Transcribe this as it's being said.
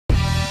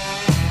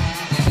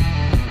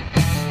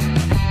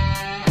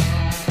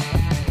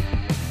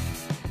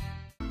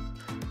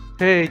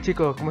Hey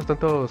chicos, ¿cómo están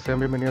todos? Sean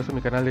bienvenidos a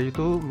mi canal de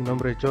YouTube. Mi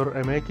nombre es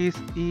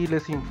MX y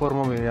les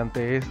informo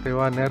mediante este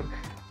banner,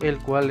 el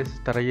cual les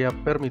estaría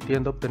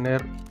permitiendo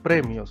obtener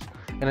premios.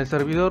 En el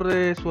servidor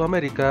de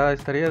Sudamérica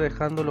estaría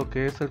dejando lo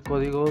que es el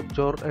código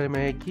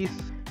MX,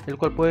 el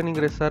cual pueden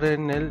ingresar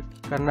en el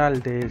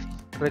canal de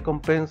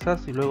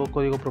recompensas y luego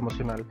código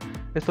promocional.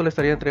 Esto le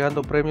estaría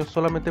entregando premios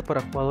solamente para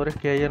jugadores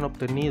que hayan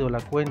obtenido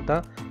la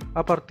cuenta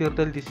a partir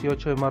del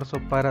 18 de marzo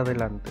para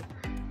adelante.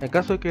 En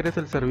caso de que eres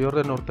el servidor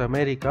de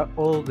Norteamérica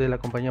o de la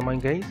compañía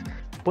Mind Games,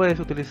 puedes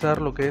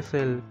utilizar lo que es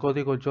el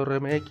código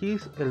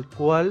MX, el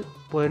cual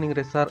pueden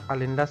ingresar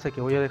al enlace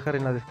que voy a dejar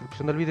en la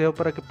descripción del video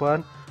para que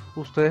puedan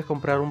ustedes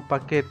comprar un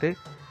paquete,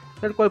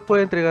 el cual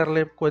puede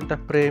entregarle cuentas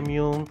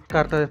premium,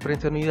 cartas de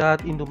experiencia de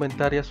unidad,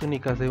 indumentarias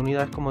únicas de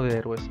unidades como de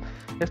héroes.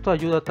 Esto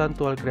ayuda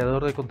tanto al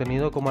creador de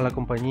contenido como a la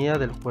compañía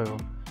del juego.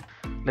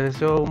 Les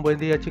deseo un buen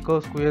día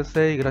chicos,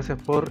 cuídense y gracias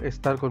por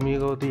estar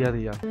conmigo día a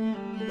día.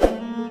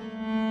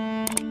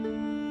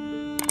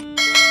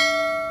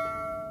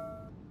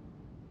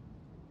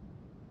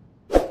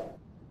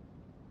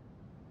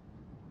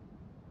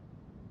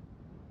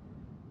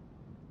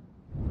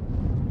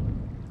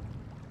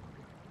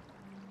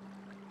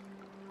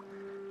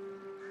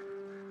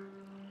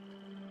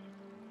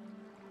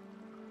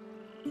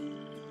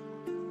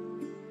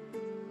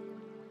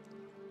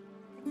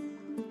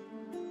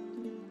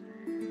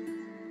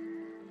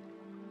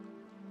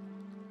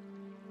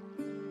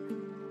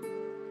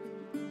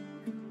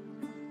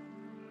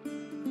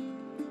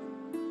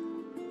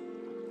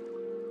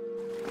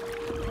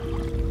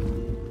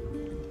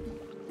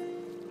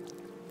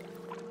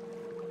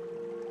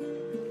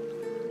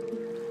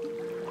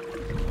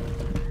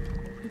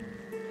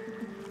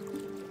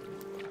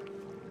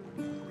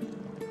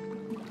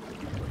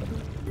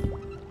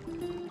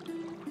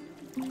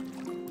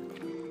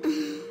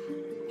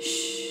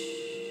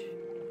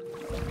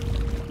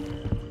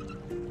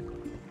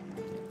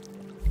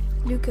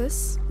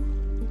 Lucas?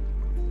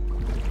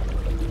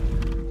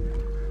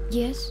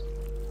 Yes?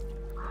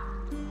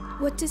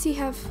 What does he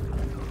have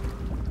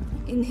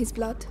in his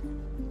blood?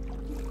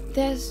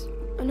 There's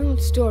an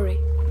old story.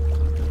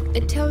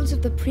 It tells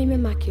of the Prima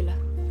Macula.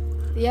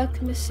 The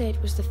alchemist said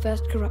it was the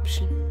first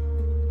corruption,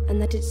 and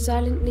that it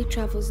silently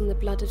travels in the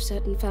blood of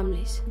certain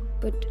families.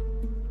 But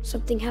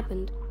something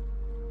happened.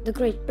 The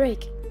Great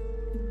Break.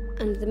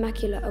 And the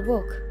macula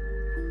awoke.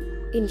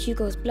 In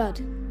Hugo's blood.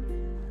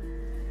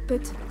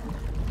 But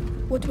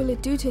what will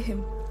it do to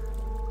him?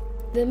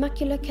 The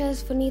macula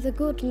cares for neither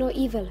good nor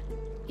evil.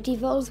 It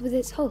evolves with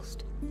its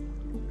host.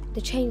 To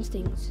change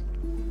things.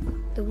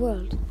 The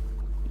world.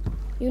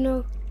 You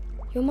know,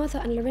 your mother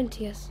and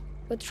Laurentius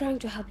were trying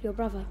to help your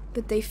brother.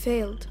 But they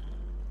failed.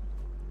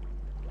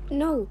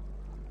 No.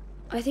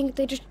 I think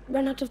they just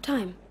ran out of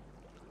time.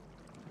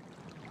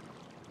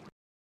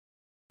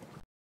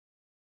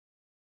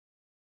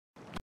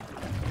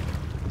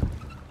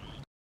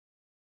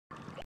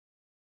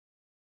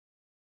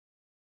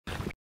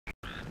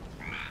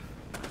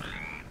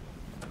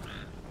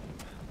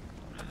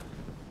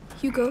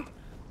 Hugo,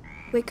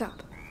 wake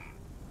up.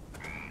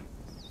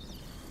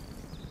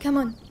 Come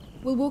on,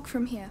 we'll walk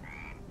from here.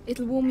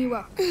 It'll warm you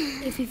up.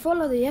 If we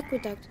follow the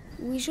aqueduct,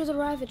 we should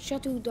arrive at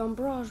Chateau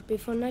d'Ambrage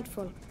before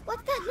nightfall.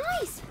 What's that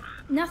noise?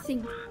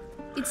 Nothing.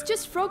 It's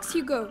just frogs,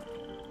 Hugo.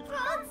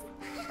 Frogs?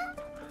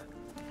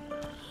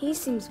 He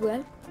seems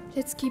well.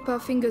 Let's keep our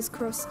fingers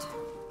crossed.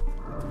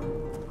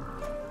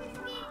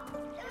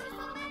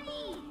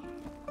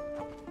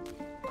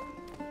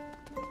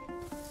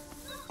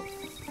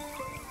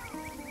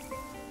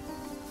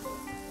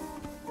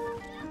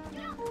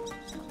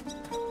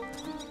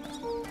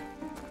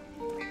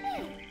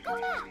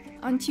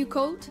 Aren't you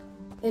cold?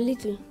 A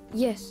little,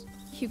 yes.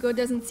 Hugo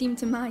doesn't seem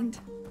to mind.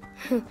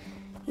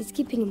 He's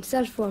keeping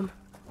himself warm.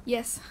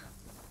 Yes,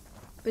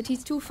 but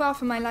he's too far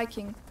for my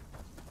liking.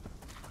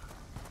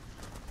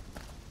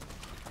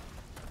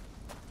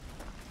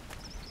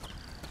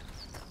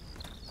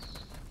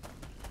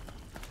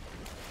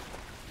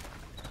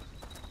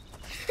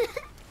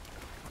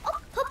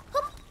 Hop, hop,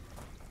 hop.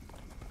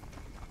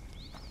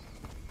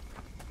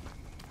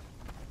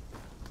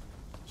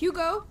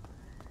 Hugo,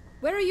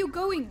 where are you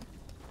going?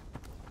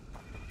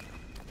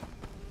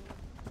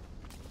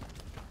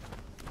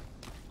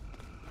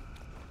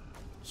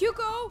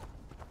 Hugo!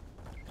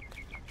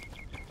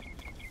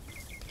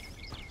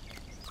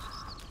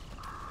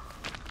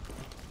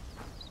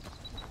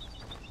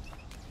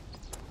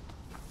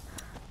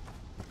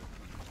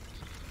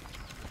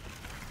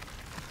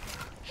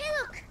 Hey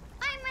look,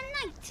 I'm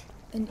a knight.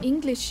 An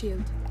English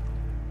shield.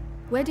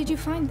 Where did you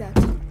find that?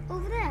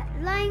 Over there,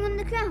 lying on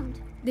the ground.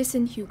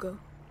 Listen, Hugo.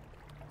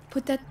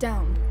 Put that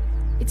down.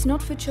 It's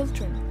not for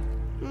children.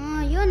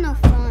 Oh, you're no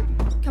fun.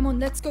 Come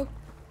on, let's go.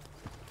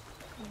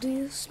 Do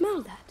you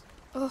smell that?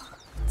 Oh,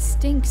 it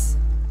stinks.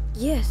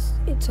 Yes,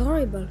 it's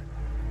horrible.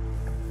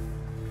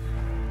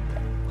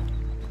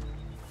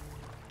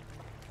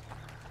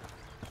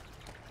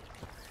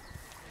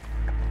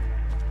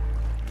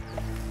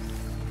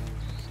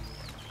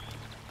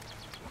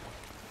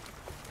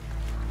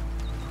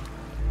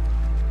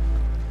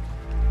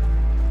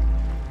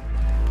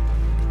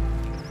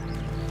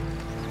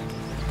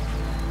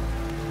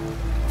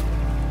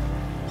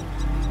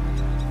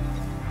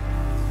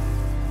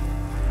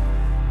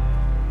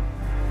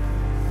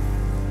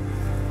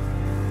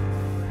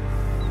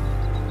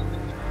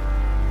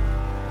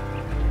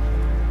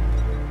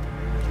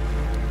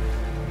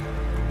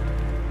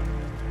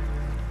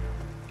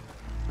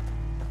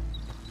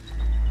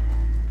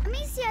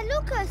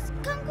 Lucas,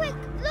 come quick,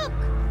 look!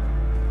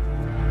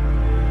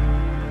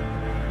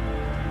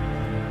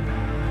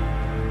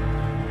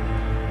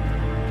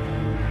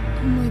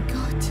 Oh my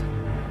god.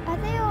 Are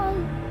they all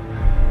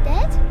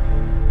dead?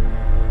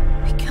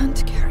 We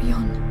can't carry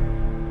on.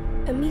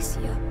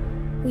 Amicia,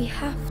 we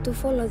have to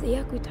follow the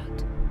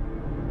aqueduct.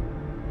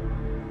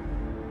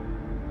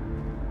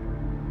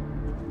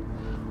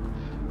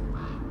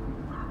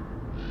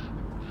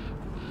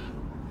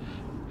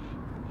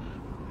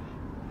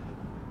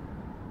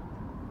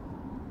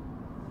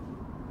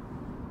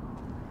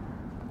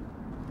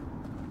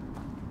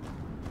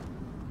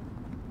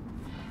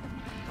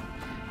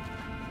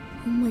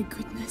 Oh my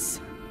goodness.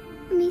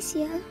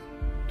 Amicia,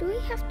 do we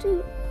have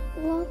to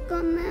walk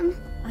on them?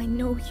 I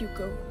know,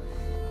 Hugo,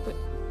 but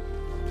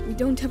we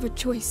don't have a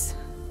choice.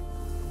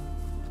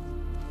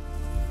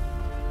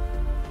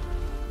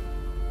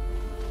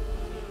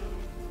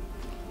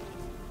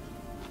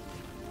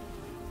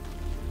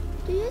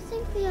 Do you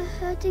think we are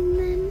hurting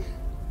them?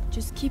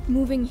 Just keep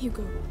moving,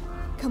 Hugo.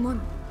 Come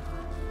on.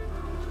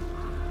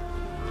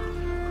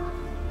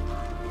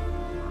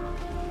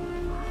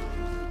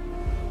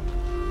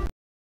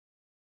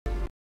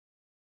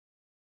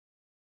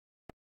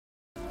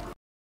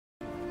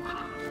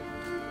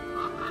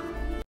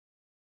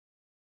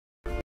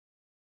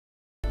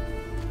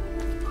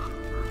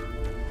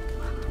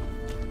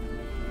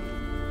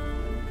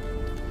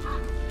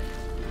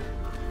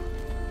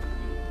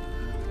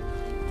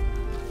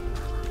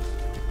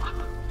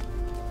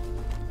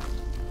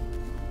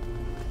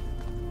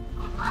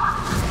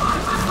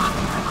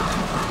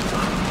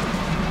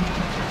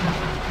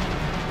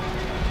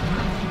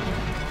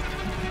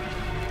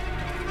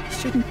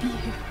 Shouldn't be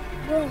here.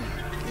 Whoa,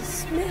 the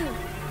smell.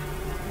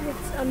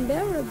 It's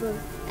unbearable.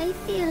 I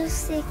feel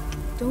sick.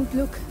 Don't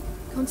look.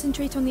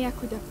 Concentrate on the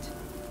aqueduct.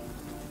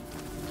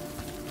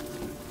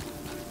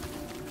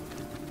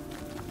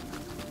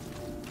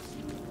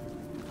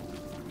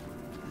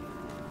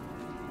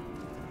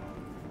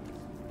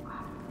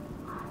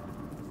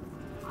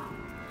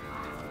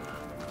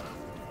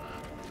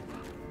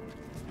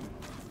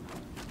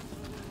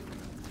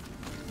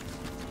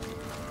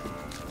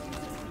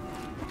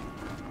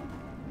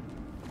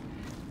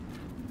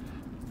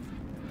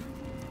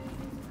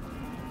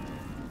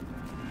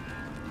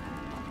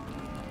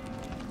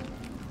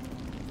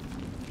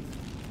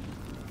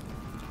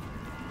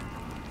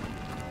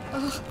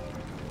 Ugh,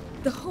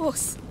 the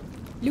horse.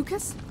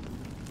 Lucas?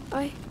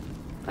 I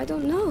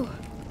don't know.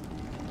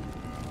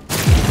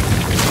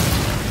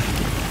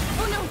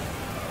 Oh no!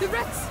 The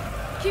rats!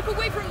 Keep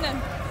away from them!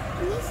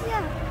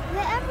 Amicia,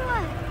 they're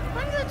everywhere.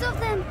 Hundreds of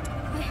them.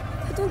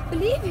 I don't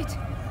believe it.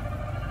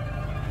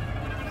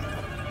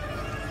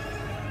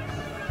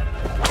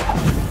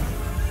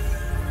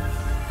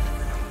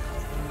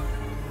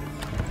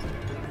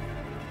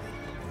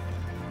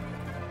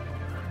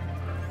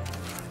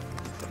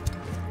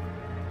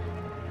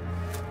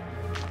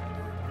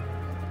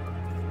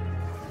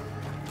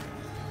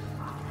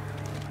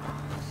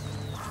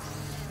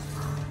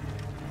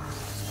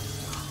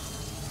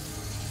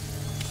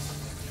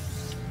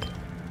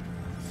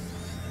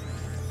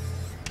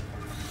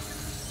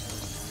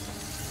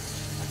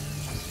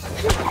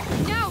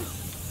 Now!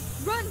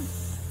 Run!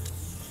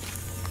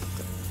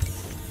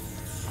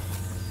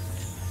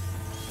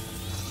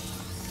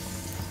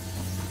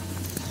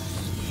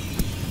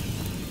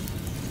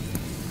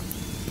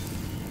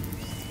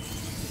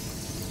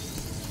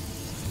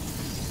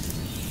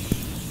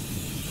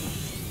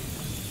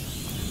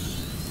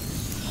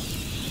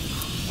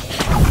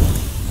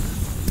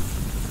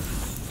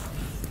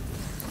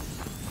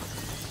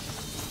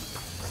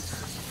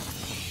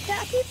 There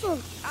are people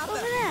over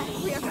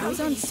there. Those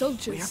aren't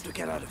soldiers. We have to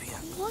get out of here.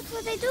 What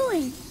were they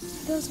doing?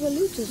 Those were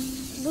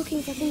looters,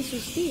 looking for things to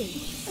steal.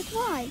 But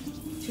why?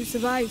 To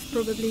survive,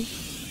 probably.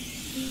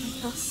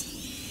 Like us.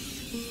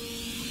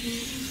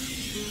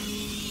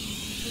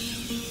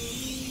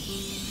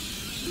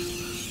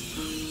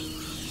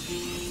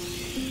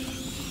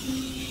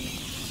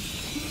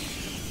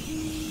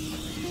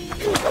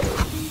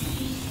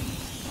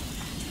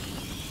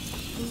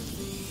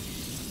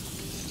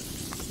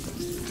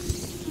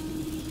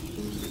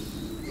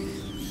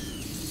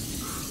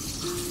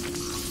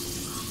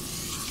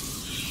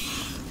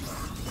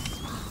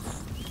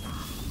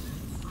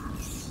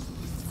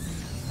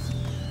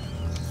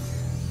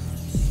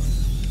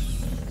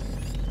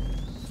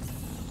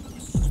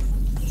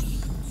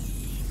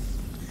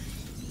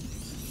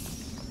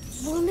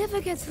 We'll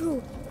never get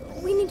through.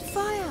 We need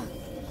fire.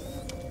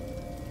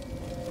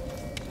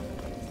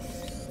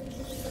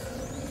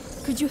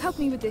 Could you help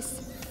me with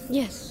this?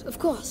 Yes, of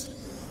course.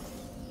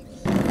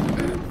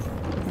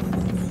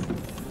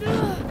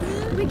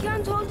 We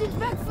can't hold it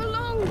back for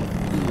long.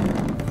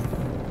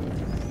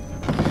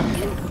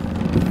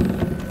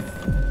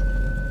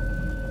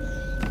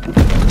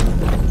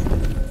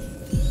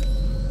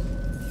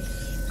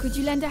 Could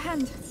you lend a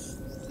hand?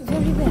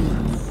 Very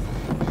well.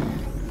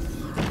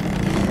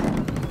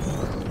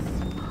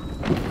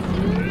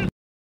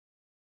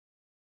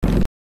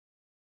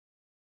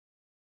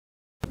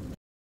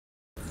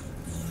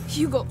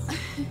 Hugo.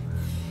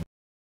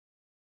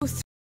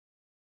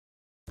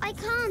 I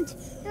can't.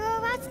 There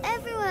are rats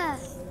everywhere.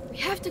 We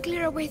have to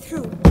clear our way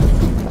through.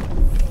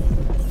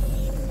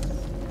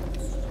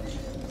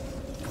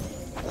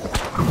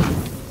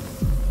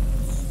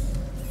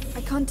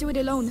 I can't do it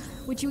alone.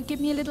 Would you give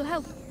me a little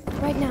help?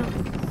 Right now.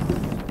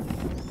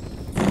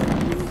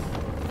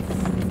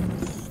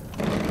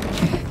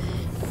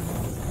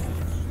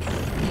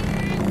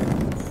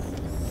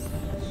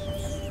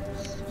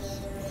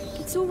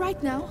 It's all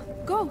right now.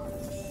 Go.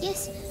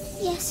 Yes,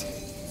 yes.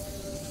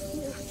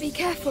 Be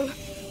careful.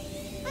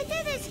 I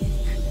did it!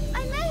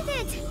 I made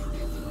it!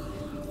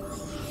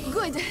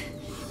 Good.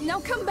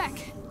 Now come back.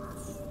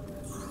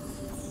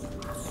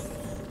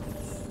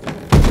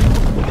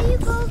 There you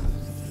go.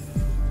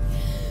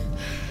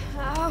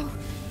 Ow.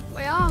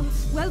 My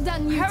arms. Well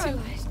done, you two.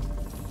 Paralyzed.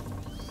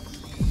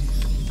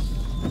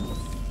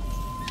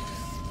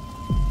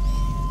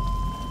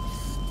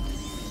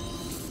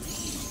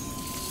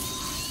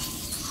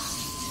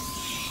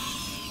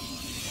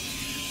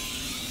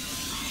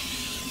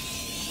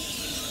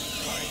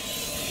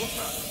 What's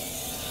that?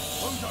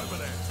 Who's over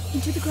there?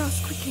 Into the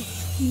grass quickly.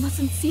 He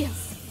mustn't see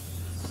us.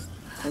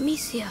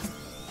 Amicia.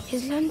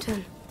 His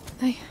lantern.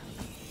 I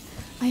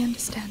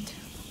understand.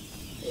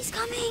 He's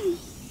coming.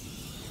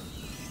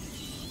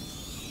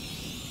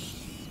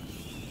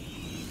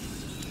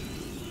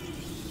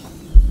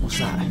 What's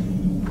that?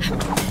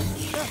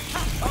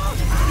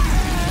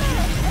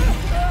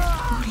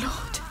 Oh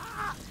Lord.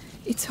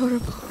 It's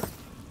horrible.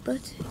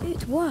 But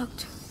it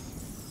worked.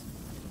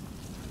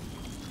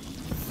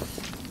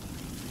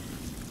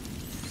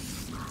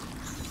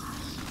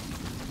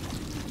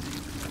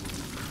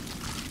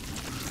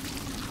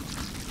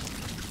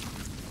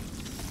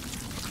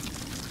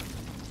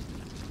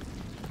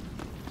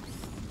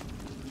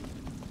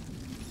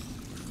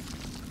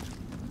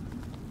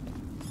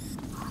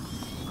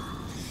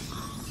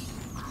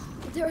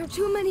 There are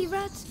too many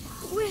rats.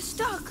 We're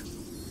stuck.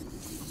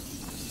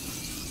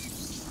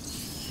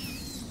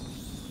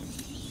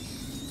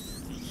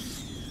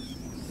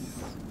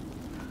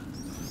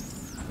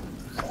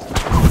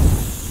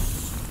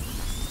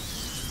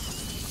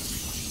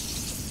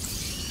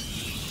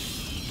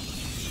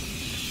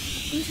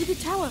 Into the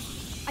tower.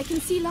 I can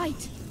see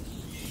light.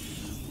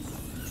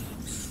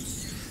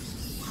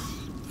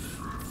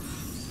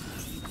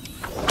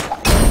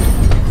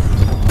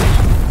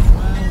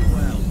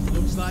 Well,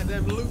 looks like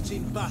them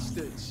looting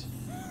bastards.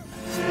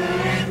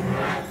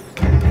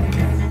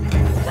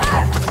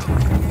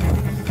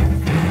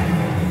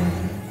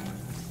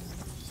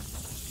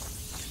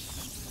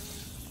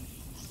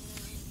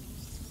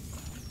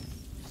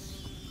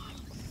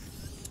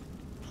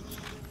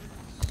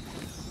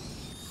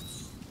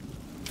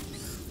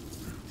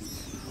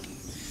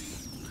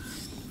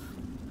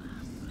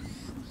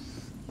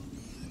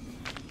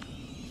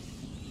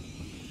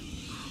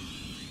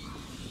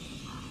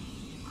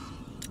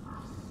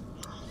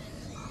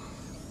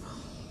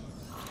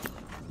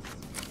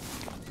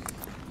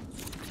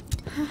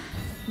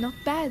 Not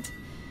bad.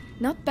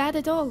 Not bad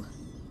at all.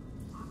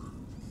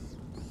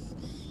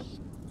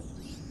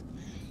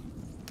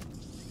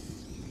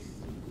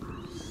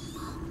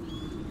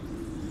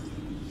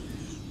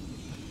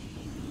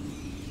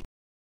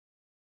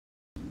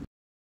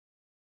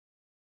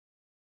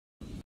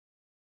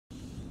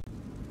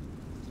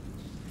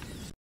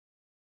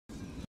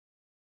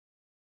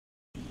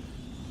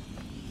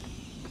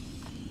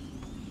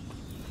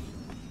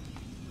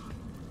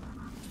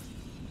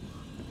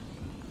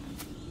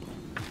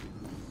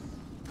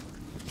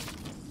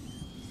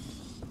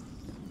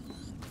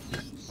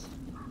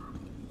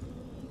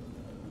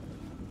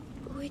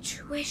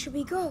 Which way should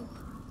we go?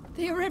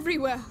 They are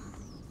everywhere.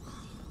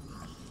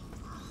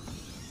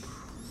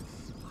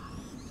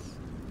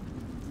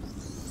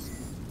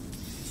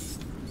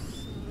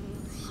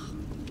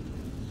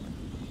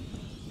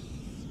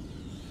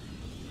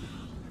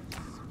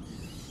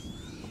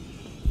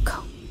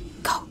 Go.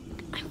 Go.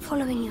 I'm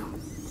following you.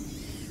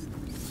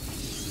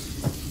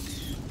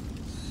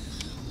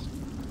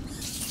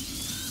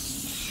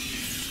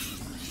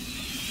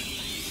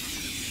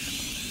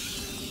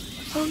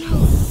 Oh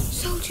no!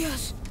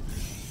 Soldiers!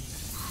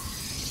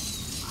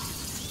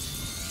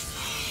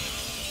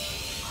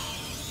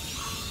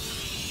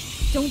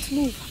 Don't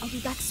move. I'll be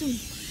back soon.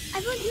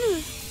 I won't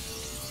move.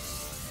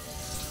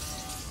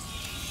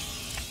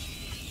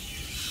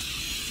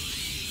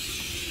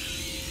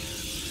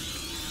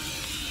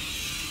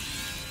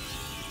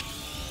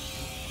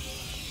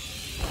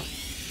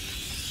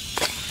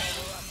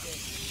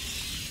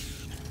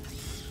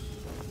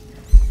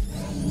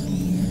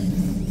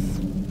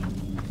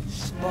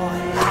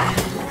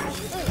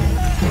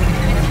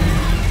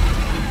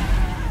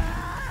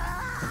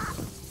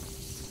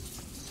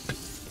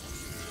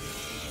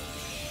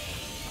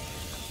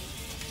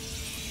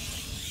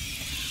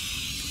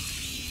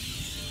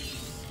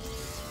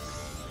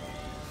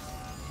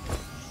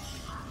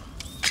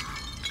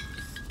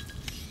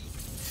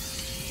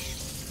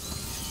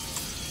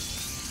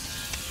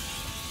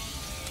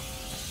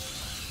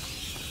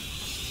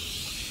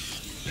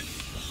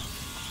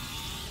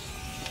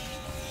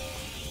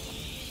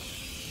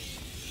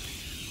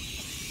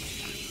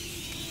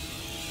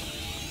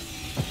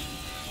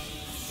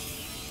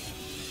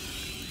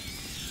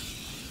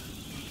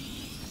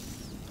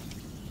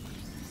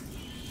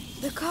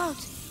 the cart.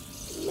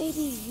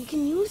 Maybe we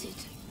can use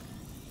it.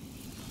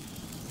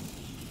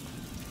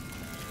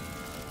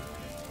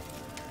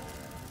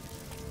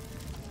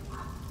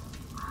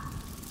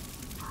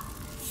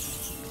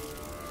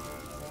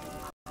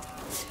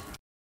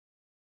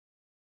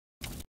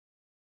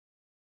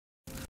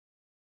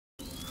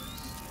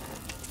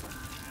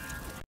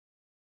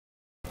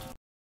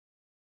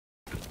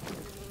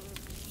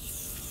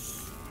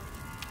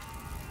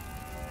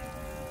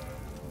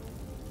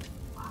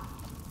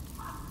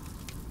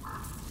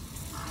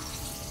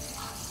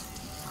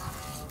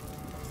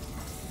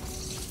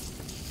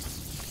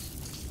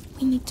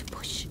 We need to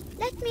push.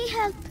 Let me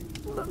help.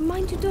 But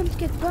mind you don't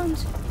get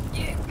burned.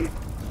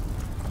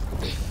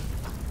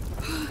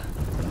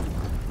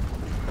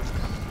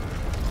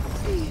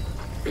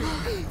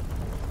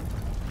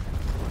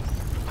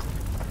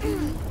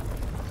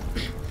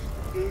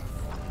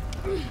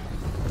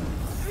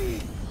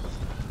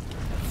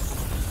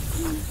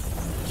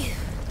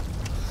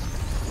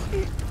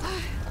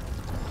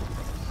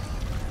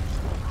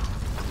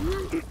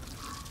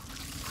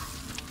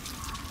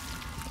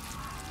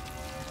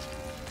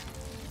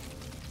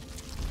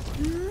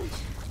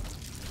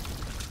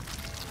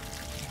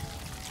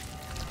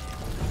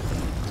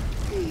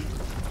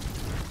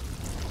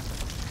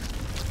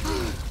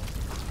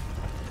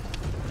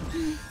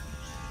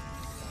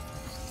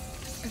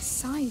 A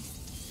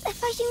scythe. They're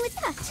fighting with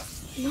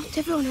that. Not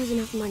everyone has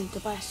enough money to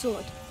buy a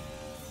sword.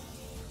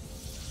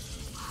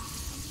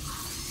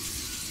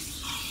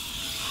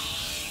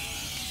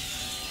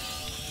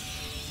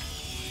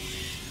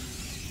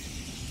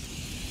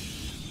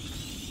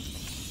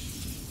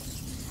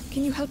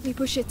 Can you help me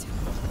push it?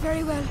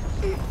 Very well.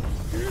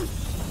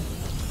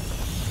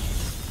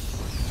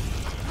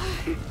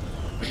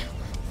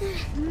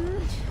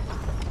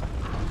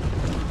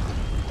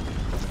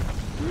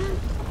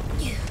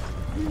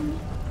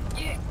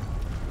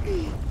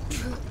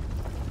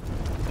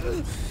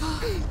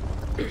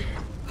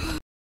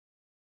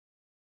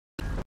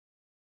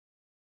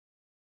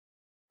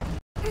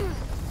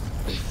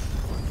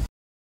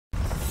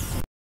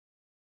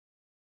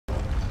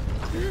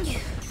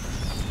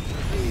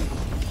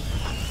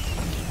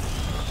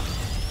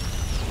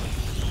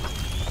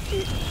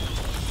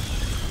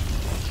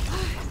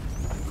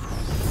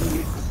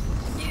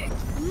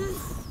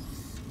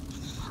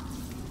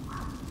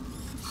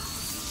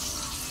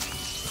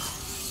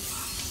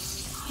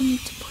 We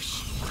need to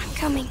push. I'm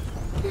coming.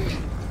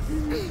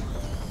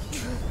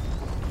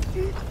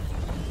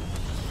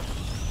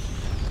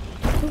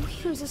 The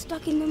wheels are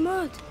stuck in the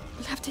mud.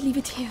 We'll have to leave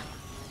it here.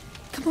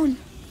 Come on.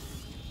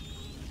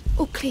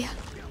 All clear.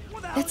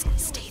 Let's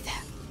stay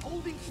there.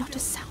 Not a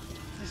sound.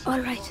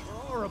 All right.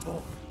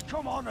 Horrible.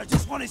 Come on, I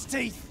just want his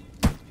teeth.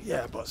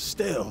 Yeah, but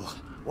still.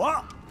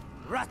 What?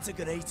 Rats are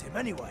gonna eat him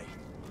anyway.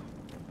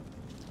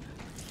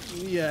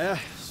 Yeah,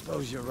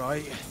 suppose you're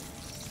right.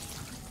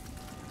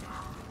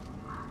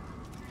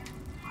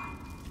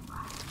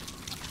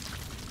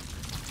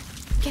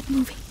 Get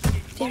moving.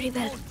 Very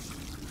well.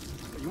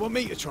 You want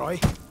me to try?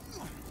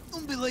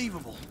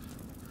 Unbelievable.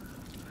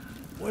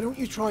 Why don't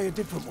you try a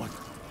different one?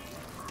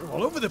 They're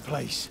all over the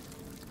place.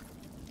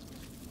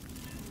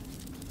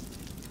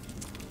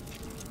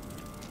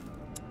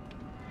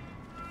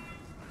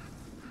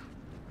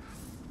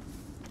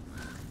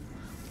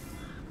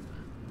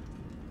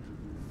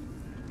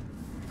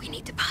 We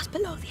need to pass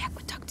below the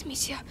aqueduct,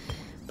 monsieur.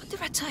 But the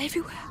rats are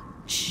everywhere.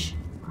 Shh.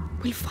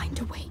 We'll find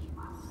a way.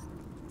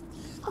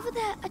 Over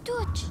there, a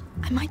torch.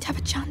 I might have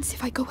a chance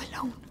if I go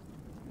alone.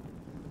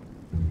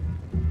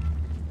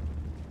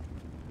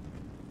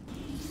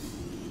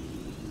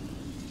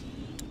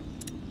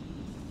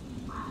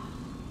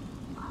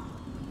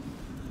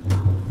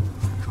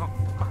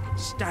 Can't fucking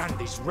stand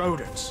these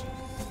rodents.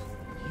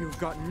 You've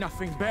got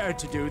nothing better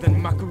to do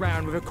than muck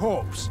around with a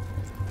corpse.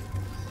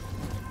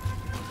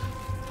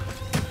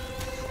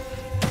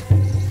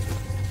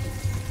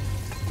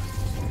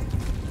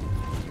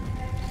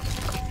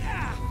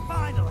 Yeah,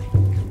 finally!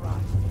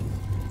 Right.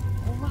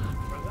 All that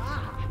for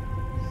that?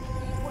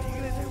 What are you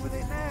gonna do with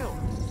it now?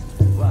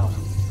 Well,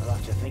 I'll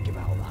have to think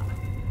about that.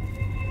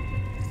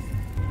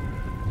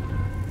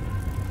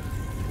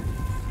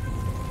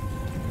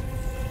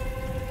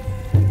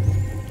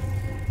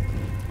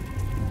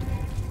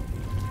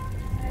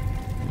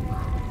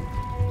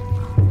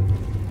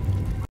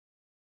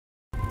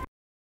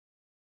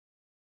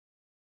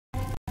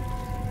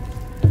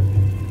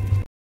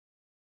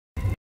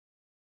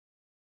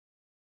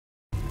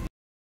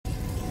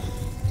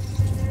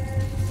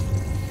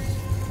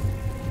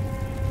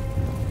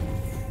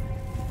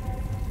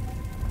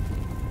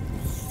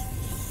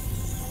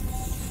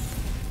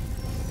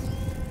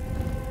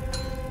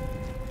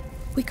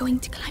 We're going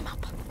to climb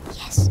up.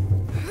 Yes.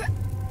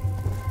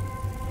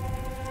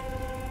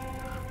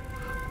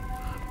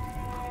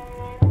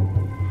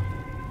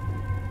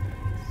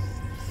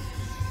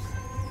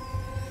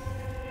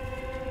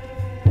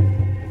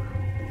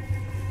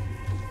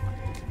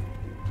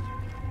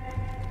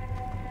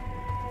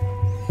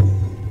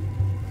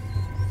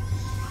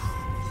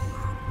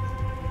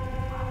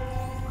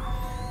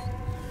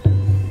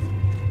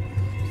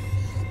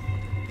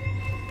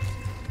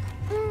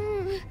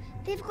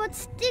 They've got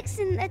sticks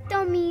in their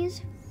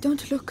dummies.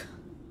 Don't look.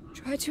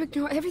 Try to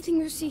ignore everything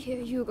you see here,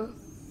 Hugo.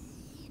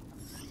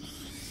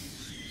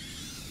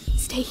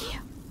 Stay here.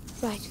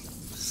 Right.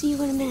 See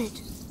you in a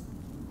minute.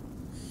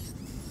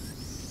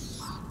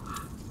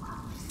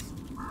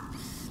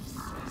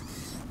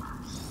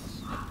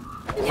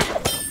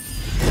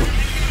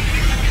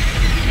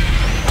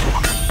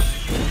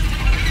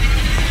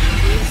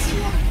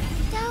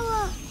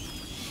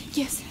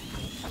 Yes,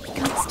 we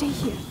can't stay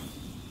here.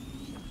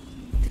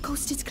 The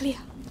coast is clear.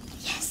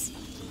 Yes.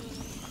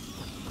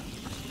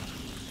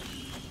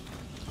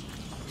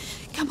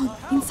 Come on,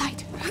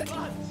 inside.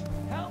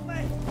 Help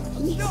me!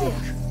 Amicia,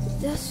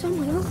 there's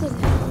someone over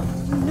there.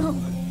 No.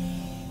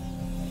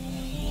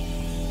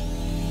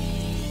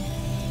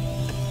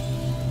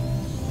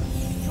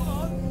 Come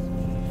on!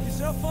 You're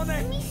so funny!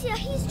 Amicia,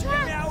 he's Get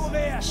trapped. me out of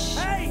here!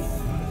 Hey!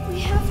 We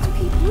have to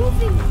keep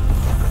moving.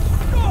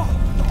 Oh!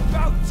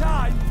 About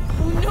time!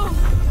 Oh no!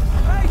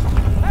 Hey!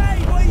 Hey!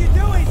 What are you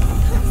doing?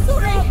 I'm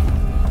sorry!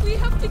 We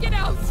have to get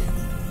out!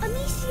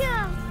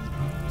 Amicia!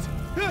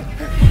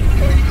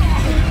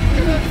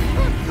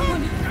 Come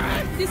on!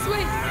 This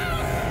way!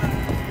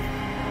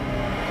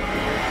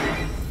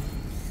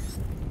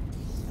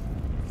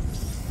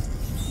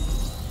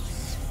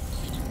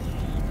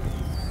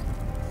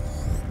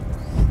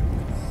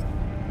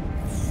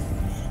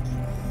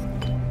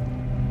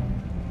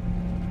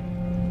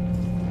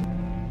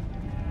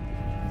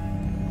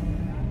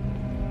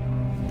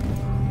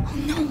 Oh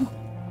no!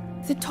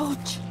 The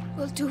torch!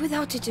 We'll do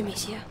without it,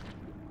 Amicia.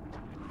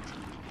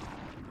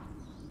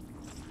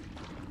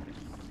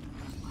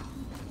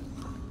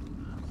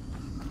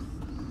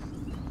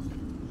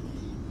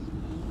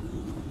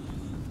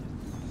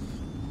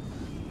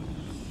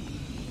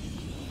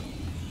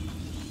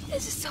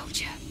 There's a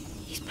soldier.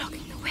 He's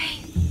blocking the way.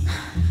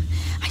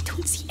 I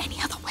don't see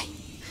any other way.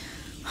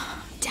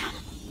 Damn.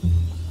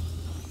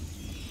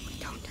 We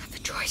don't have a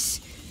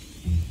choice.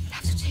 We'll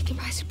have to take him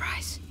by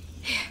surprise.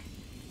 Here,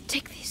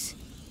 take this.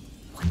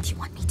 What do you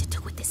want me to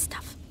do with this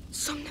stuff?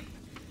 Sum them.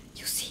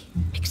 You see,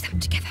 mix them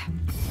together.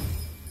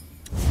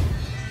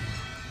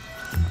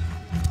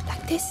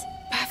 Like this?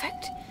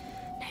 Perfect.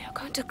 Now you're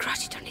going to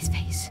crush it on his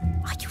face.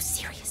 Are you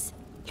serious?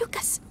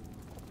 Lucas?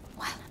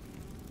 Well,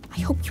 I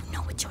hope you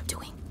know what you're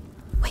doing.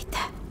 Wait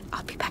there.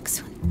 I'll be back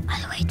soon.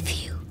 I'll wait for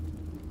you.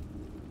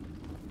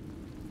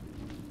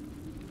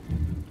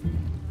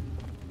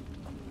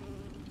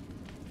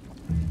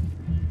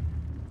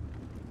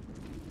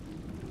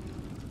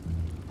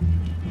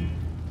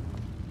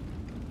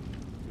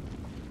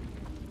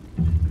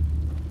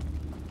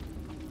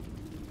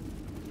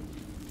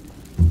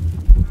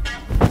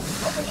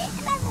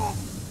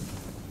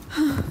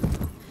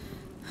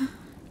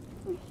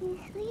 Is he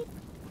asleep?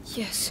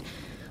 Yes,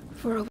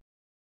 for a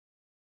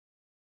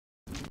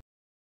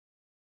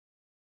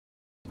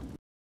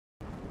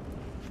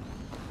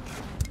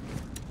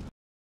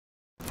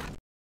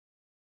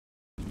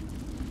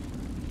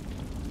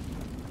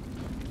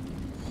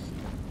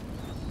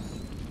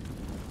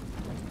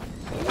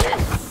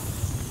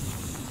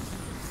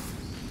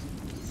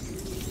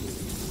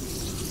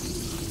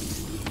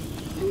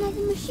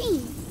Another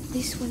machine.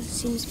 This one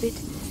seems a bit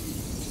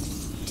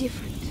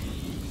different.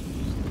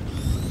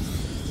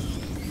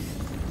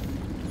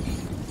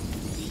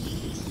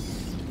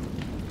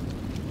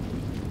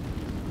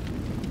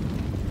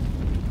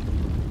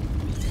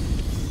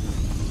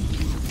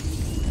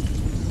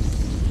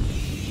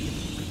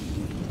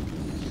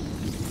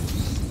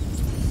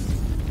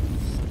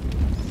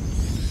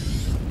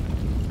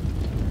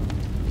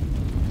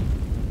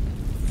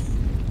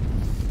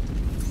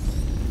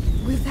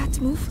 Will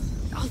that move?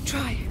 I'll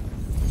try.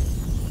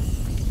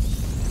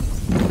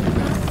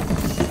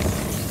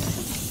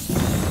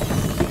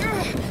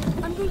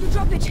 I'm going to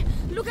drop it.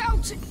 Look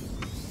out!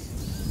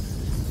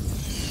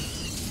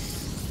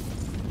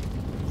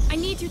 I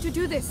need you to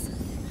do this.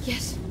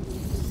 Yes.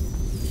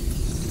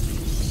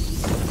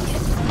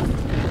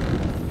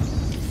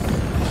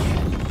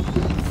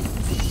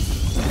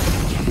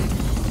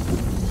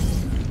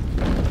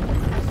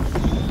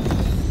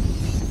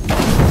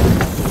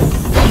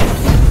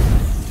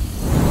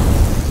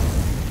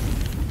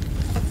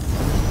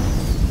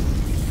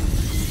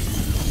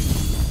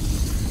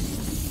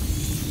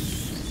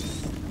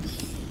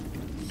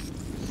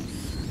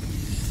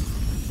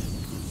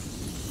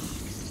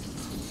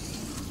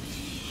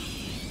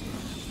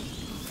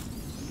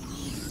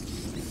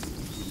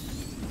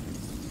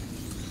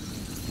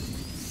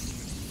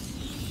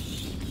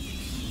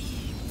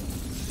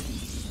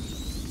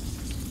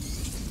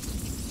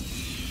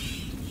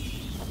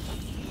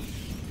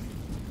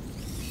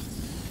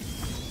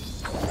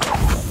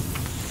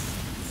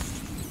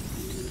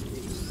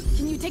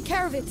 Can you take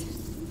care of it?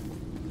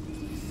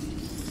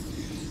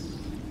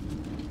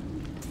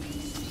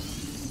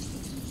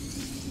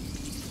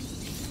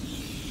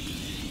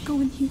 Go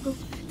on, Hugo.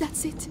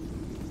 That's it.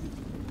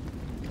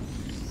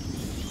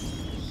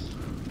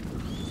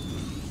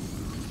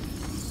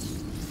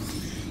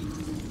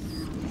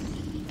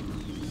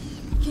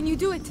 Can you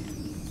do it?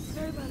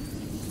 Very well.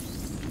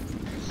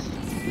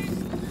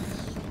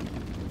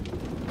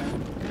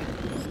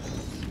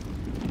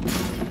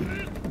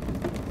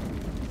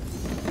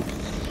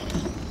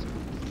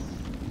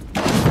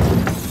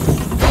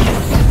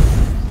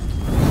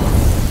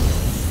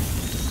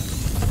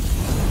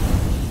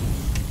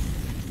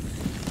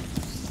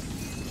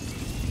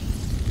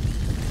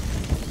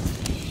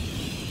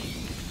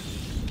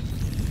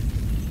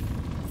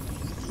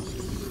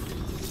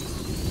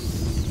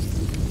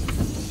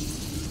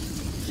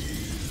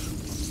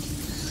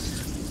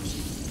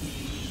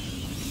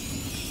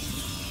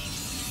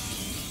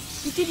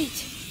 You did it.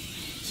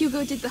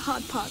 Hugo did the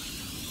hard part.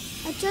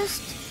 I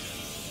just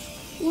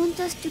want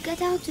us to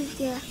get out of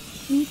here.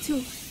 Me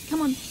too.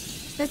 Come on,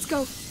 let's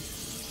go.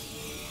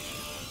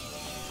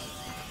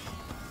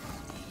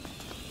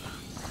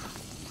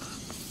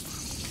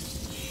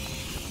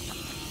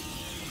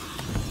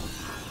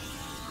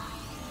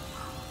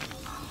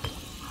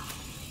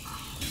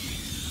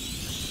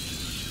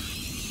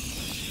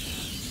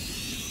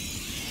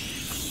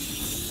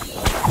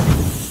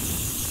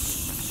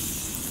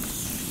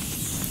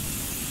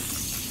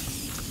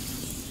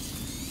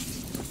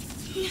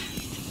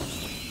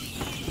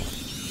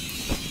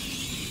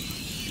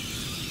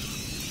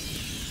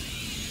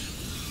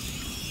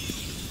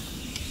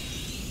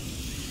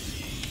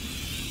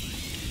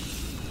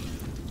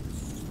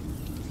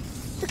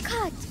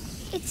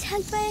 It's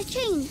held by a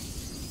chain.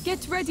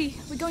 Get ready.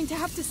 We're going to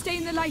have to stay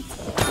in the light.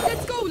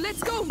 Let's go,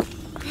 let's go.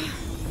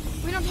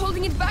 We're not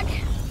holding it back.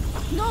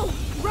 No,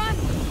 run.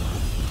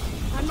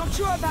 I'm not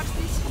sure about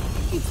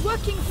this. It's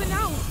working for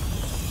now.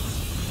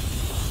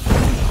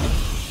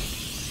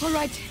 All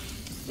right,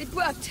 it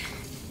worked.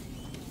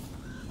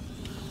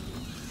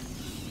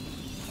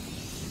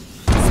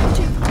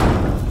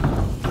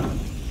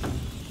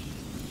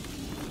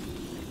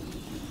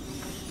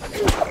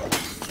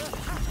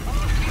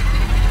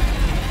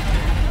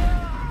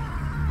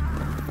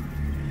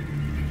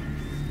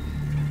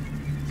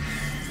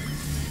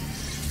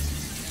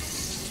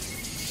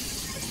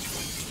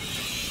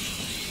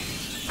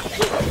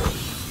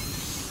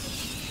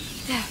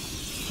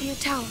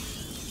 Tower.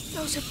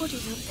 Those are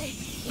bodies, aren't they?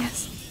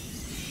 Yes.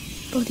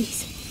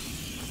 Bodies.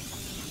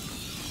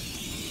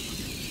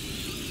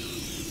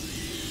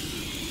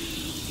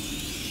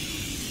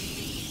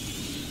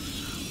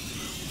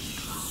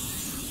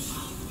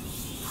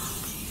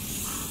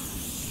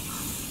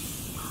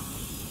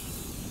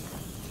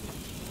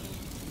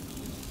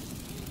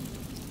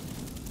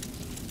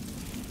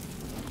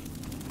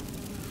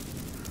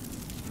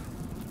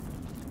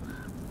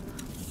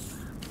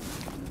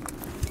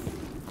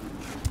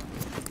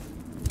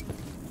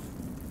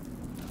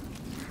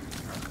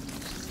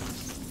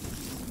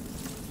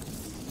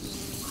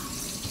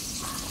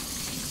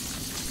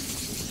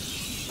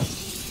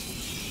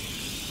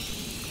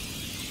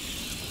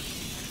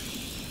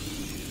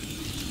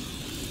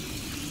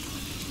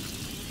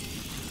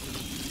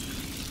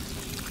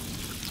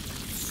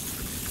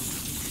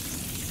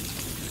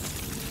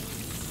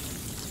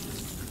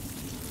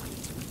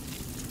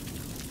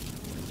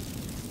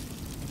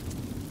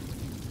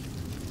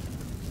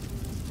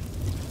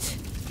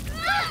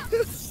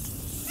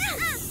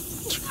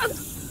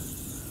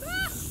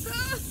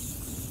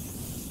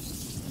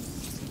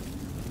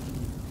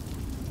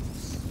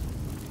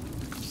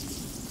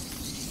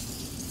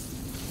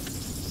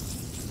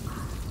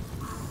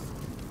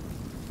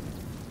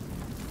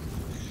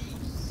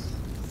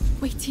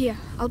 Wait here.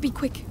 I'll be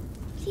quick.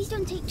 Please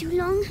don't take too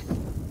long.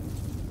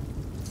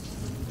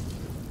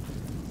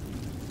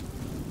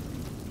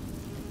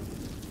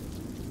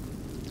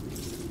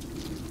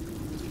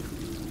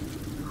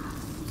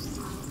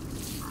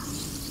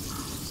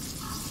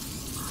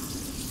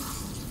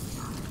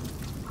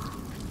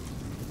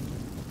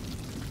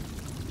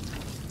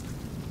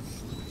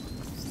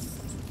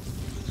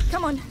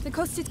 Come on, the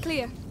coast is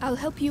clear. I'll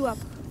help you up.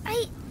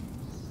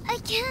 I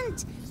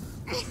can't.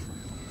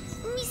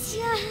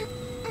 Monsieur,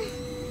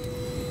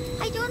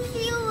 I don't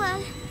feel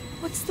well.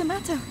 What's the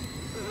matter?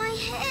 My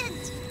head.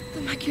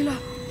 The macula.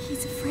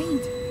 He's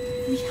afraid.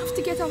 We have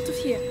to get out of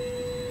here.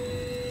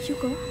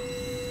 Hugo?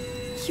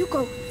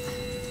 Hugo!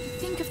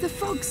 Think of the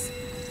frogs.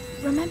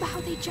 Remember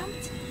how they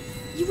jumped?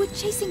 You were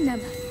chasing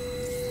them.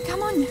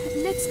 Come on,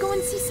 let's go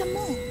and see some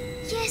more.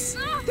 Yes,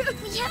 we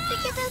have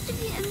to get out of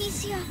here,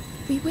 Amicia.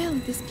 We will.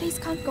 This place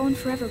can't go on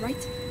forever,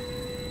 right?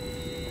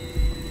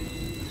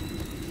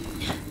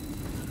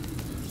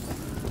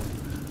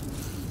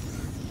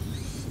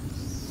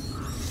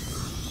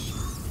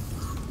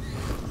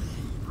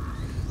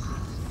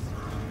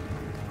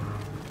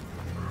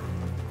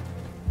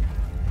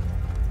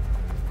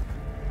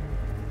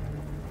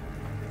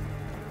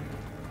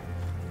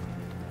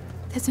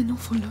 There's an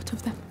awful lot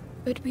of them.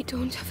 But we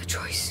don't have a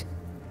choice.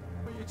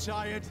 Are you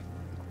tired?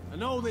 I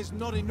know there's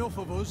not enough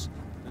of us,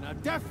 and I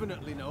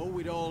definitely know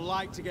we'd all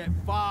like to get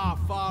far,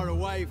 far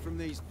away from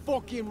these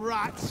fucking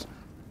rats.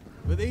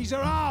 But these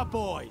are our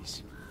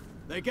boys.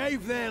 They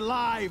gave their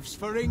lives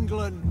for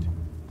England.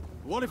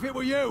 What if it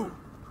were you?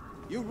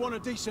 You'd want a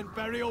decent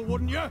burial,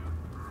 wouldn't you?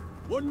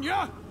 Wouldn't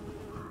you?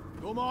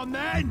 Come on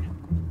then!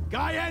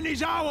 Guyenne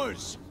is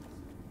ours!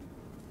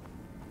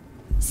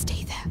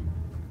 Stay there.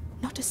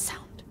 Not a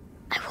sound.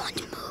 I want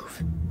to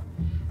move.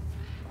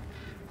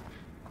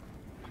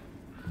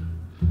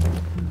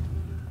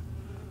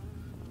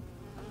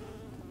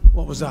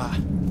 What was that?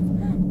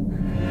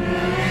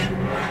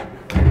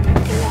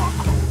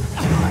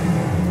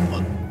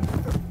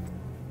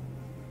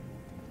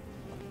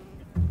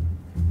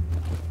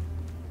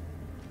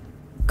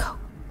 Go.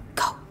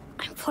 Go.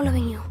 I'm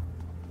following you.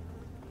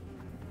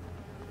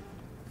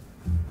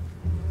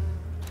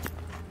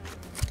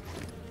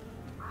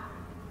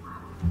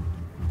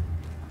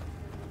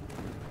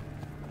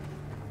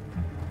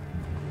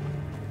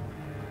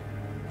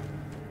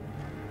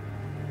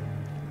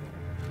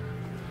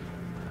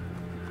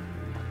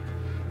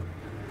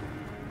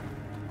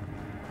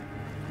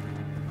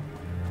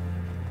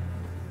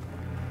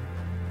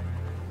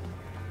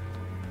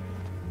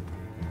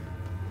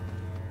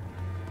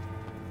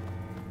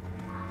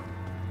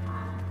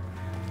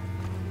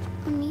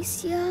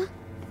 Alicia.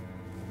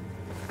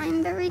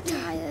 I'm very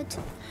tired.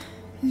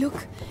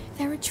 Look,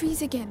 there are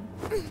trees again.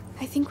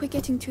 I think we're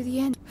getting to the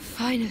end.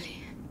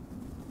 Finally.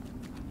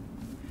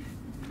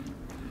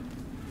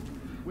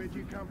 Where'd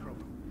you come from?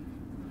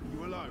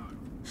 You alone?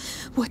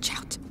 Watch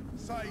out.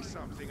 Say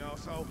something,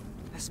 arsehole.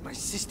 That's my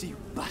sister, you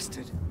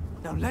bastard.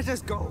 Now let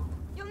us go.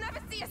 You'll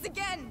never see us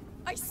again!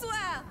 I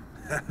swear!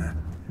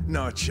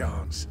 No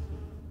chance.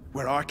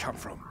 Where I come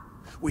from,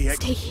 we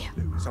Stay here.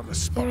 was on the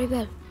spot. Very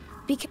well.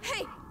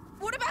 Hey!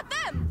 What about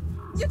them?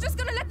 You're just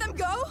gonna let them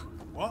go?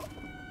 What?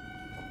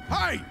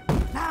 Hey!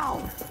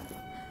 Now!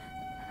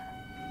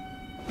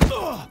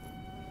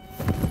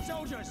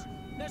 Soldiers,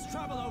 there's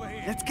trouble over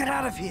here. Let's get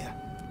out of here.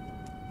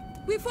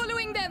 We're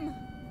following them!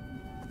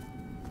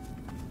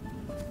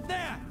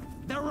 There!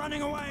 They're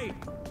running away!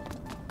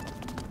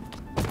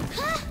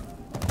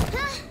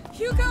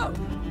 Hugo!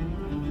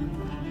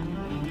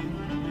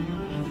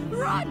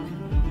 Run!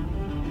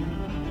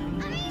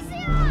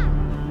 Alicia!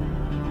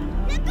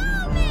 Let go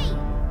of me!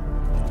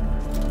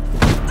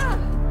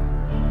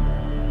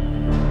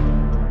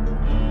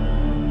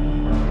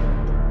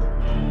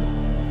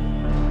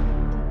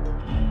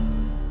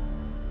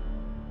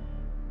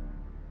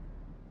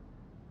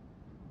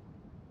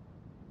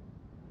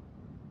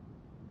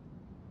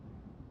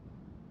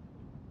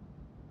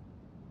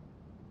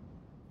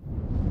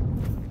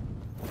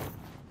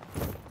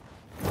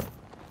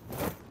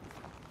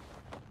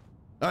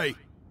 Hey,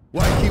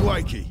 wakey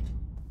wakey.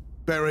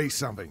 Better eat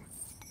something.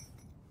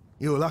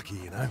 You're lucky,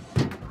 you know.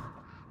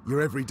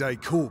 Your everyday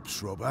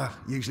corpse robber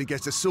usually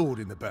gets a sword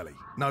in the belly,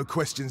 no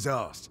questions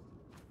asked.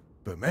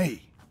 But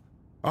me,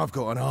 I've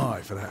got an eye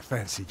for that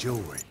fancy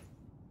jewelry.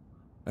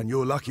 And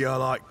you're lucky I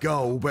like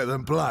gold better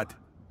than blood,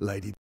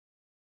 lady.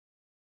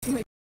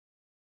 The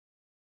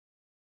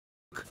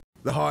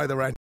higher the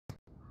rank.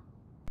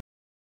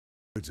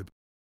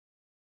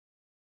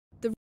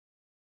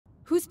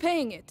 Who's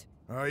paying it?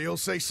 Oh, you'll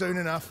see soon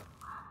enough.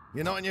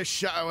 You're not in your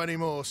shadow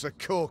anymore, so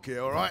cork it,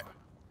 all right?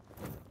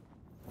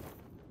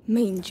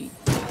 Mangy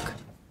dog.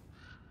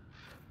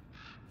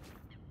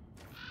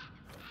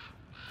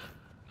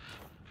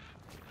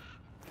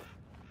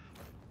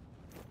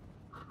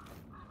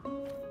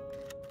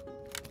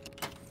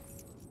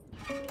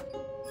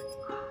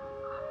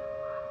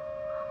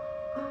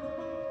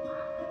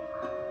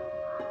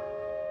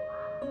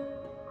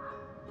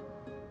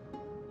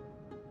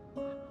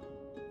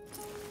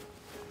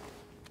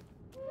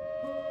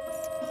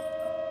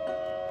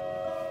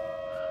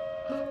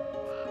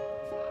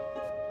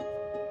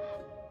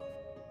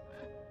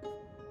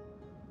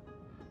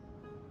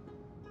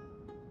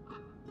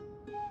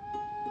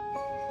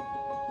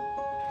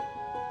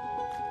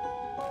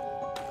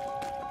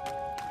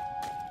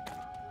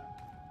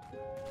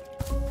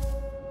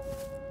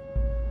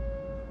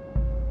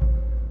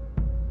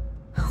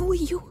 Who are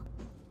you?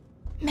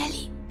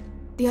 Melly.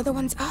 The other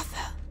one's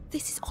Arthur.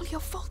 This is all your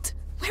fault.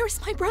 Where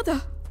is my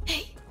brother?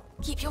 Hey,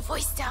 keep your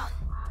voice down.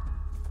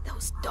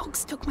 Those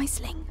dogs took my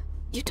sling.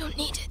 You don't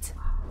need it.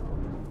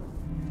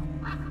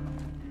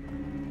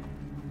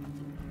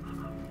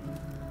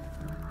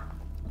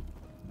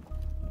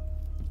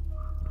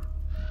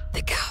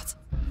 The guard.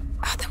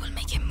 Arthur will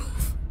make him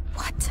move.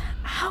 What?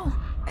 How?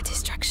 A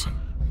distraction.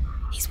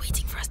 He's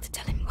waiting for us to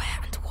tell him where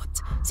and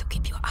what, so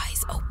keep your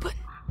eyes open.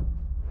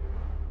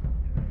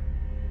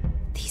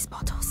 These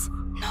bottles.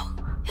 No,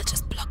 he'll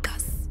just block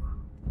us.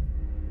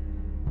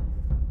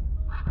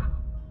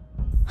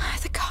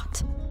 The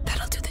cart.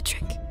 That'll do the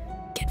trick.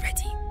 Get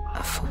ready.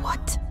 For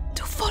what?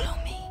 To follow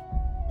me.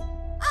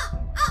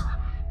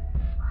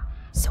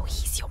 So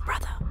he's your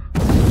brother.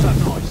 What's that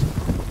noise?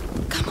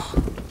 Come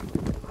on.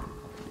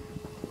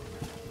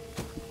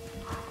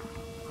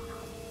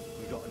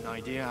 We got an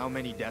idea how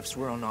many deaths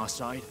were on our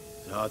side?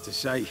 It's hard to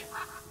say.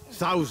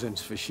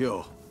 Thousands for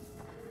sure.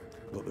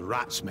 But the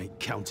rats make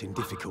counting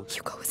difficult.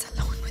 Hugo is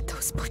alone with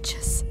those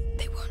butchers.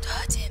 They won't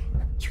hurt him.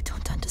 You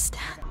don't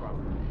understand.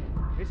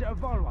 Is it a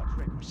Valois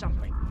trick or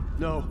something?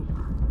 No.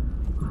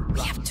 We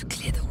have to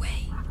clear the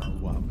way.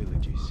 Wild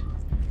villages.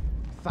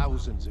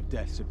 Thousands of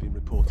deaths have been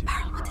reported.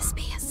 Barrel with the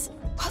spears.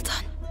 Well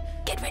done.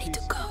 Get ready to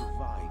go.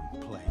 Divine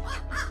plague.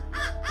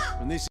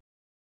 And this.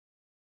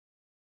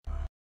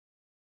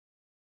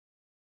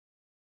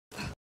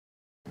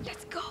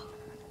 Let's go.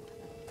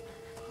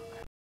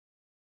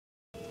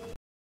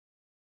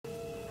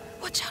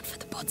 Watch out for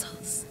the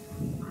bottles.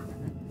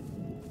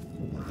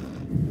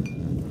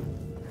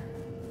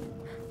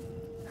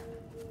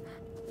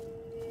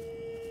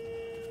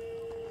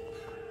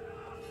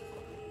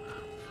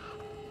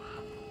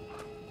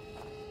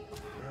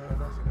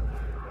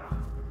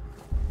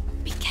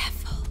 Be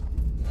careful.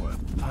 What a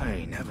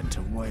pain having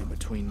to wait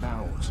between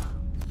barrels.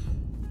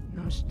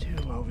 Those two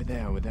over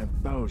there with their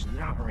bows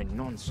nattering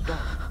non-stop.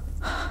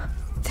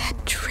 They're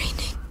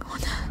training on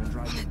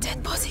a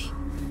dead body.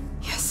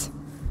 Yes,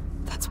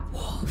 that's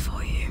war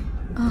for you.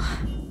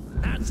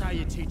 That's how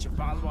you teach a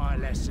Valois a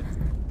lesson.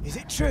 Is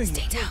it true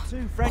Stay you down. killed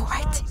two French All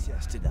right. knights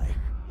yesterday?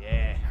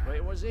 Yeah, but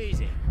it was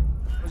easy.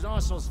 It was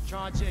Arsenal's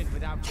charge in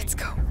without Let's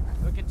thinking,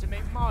 go. looking to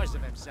make Mars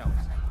of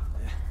themselves.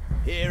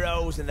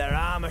 Heroes and their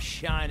armor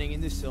shining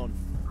in the sun.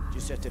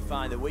 Just have to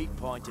find the weak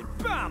point and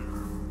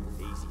BAM!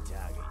 Easy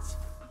targets.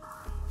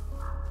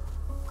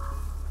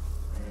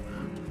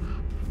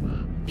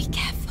 Be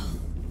careful.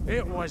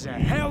 It was a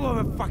hell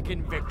of a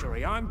fucking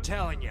victory, I'm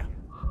telling you.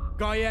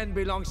 Guyenne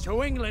belongs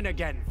to England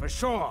again, for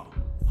sure.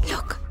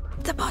 Look,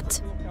 the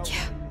bot.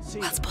 Yeah,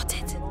 well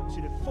spotted.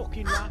 To the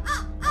fucking rat.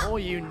 All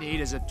you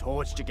need is a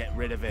torch to get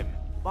rid of him.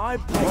 My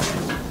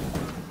place.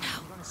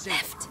 Now,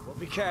 left. But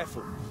be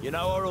careful. You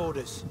know our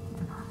orders.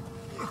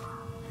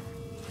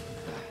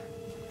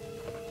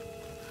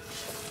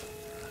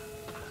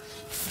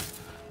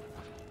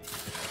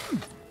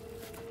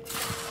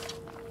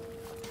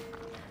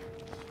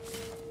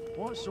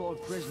 What sort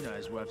of prisoner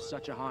is worth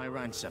such a high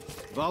ransom?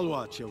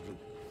 Valois children.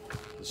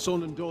 The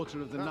son and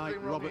daughter of the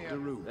knight Robert de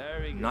Roux.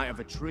 There he goes. Knight of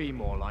a tree,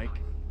 more like.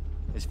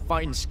 His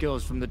fighting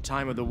skills from the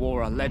time of the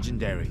war are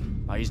legendary,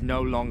 but he's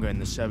no longer in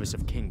the service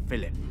of King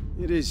Philip.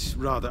 It is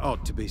rather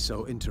odd to be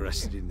so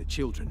interested in the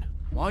children.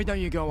 Why don't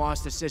you go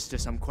ask the sister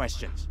some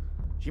questions?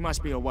 She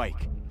must be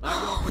awake.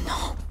 Oh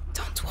no,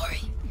 don't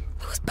worry.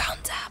 It was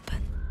bound to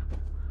happen.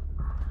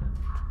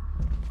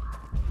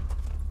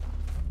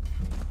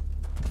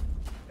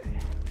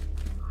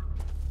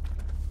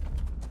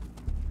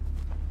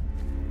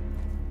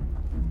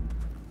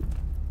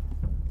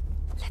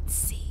 Let's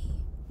see.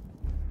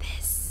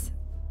 This.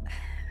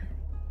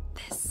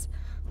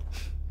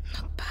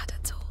 Not bad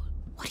at all.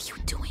 What are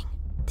you doing?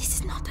 This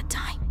is not the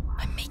time.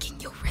 I'm making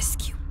your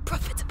rescue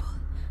profitable.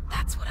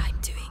 That's what I'm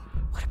doing.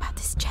 What about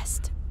this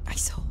chest? I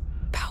saw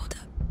powder,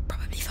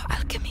 probably for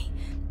alchemy.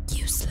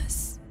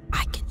 Useless.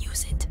 I can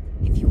use it.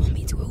 If you want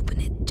me to open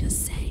it,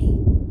 just say.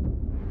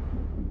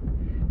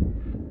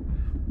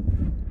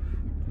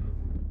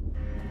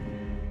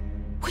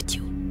 Would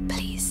you,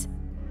 please?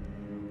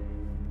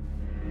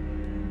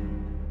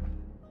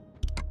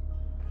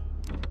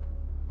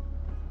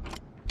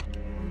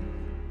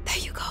 There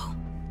you go.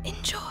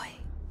 Enjoy.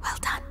 Well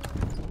done.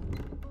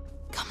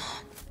 Come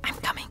on, I'm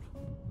coming.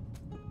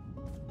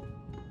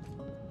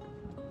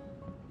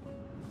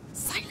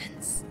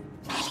 Silence.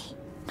 Ellie,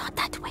 not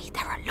that way.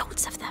 There are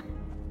loads of them.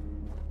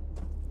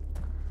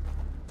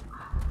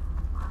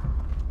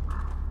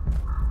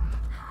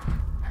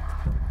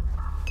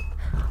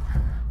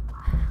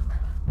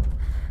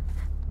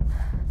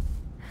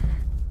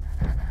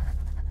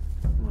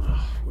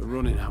 We're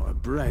running out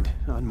of bread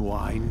and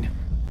wine.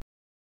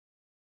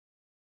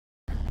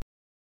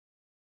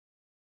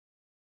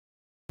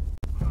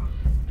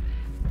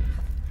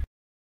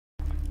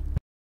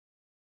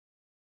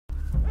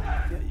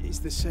 It's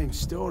the same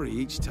story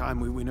each time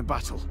we win a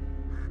battle.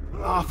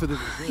 Half of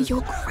the...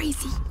 You're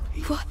crazy.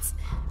 What?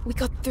 We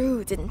got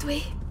through, didn't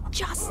we?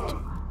 Just.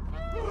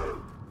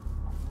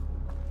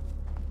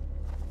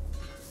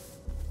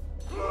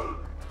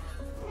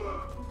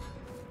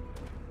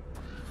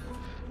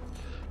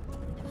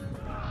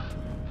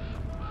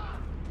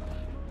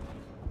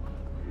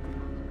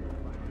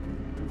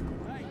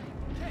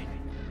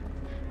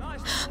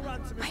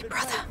 My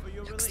brother.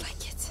 Looks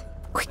like it.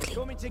 Quickly.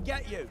 Coming to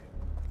get you.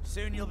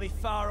 Soon you'll be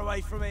far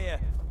away from here.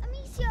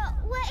 Amicia,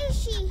 where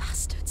is she?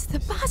 Bastards, the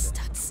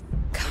bastards.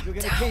 Calm We're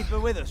gonna down. keep her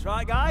with us,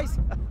 right, guys?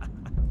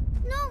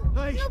 No,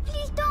 Hey. no,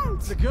 please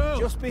don't. The girl!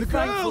 Just be the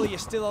thankful girl! you're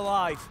still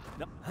alive.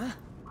 No, huh?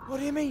 What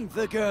do you mean,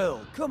 the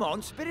girl? Come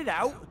on, spit it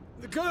out.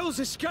 The girl's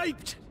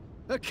escaped!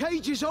 Her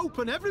cage is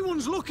open,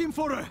 everyone's looking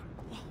for her!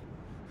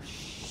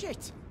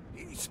 Shit!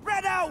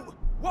 Spread out!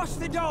 Watch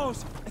the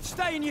doors and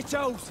stay on your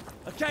toes.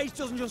 A cage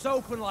doesn't just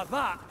open like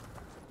that.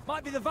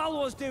 Might be the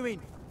Valois doing.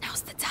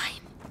 Now's the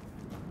time.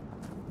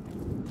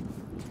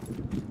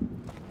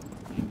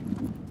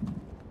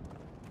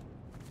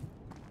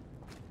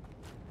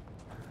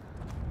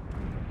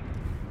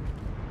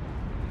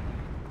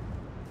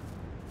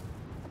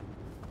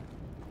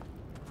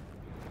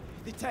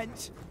 The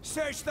tents.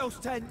 Search those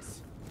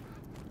tents.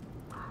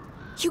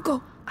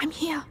 Hugo, I'm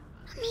here.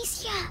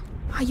 Amicia!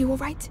 Are you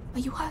alright? Are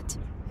you hurt?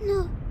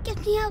 No,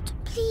 get me out,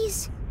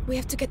 please. We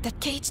have to get that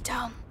cage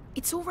down.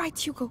 It's alright,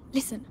 Hugo.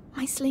 Listen,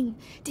 my sling.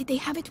 Did they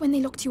have it when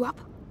they locked you up?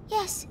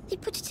 Yes, they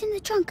put it in the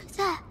trunk,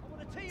 there.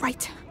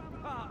 Right.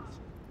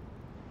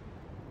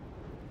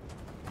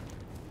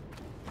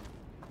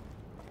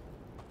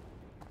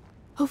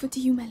 Over to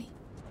you, Melly.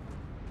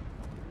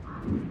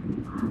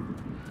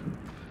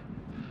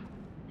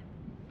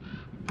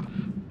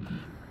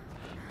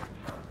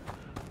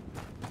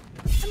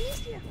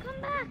 Amicia,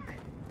 come back.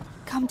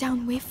 Calm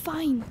down, we're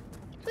fine.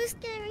 It was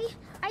scary.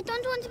 I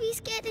don't want to be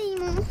scared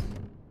anymore.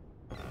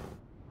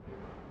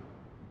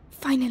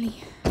 Finally.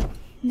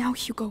 Now,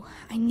 Hugo,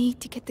 I need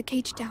to get the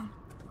cage down.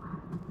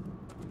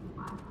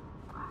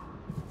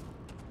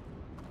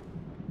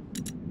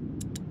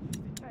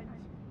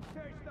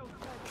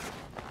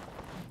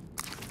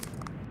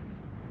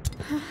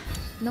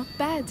 Not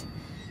bad.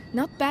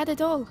 Not bad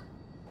at all.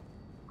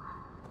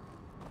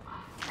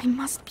 I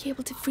must be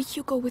able to free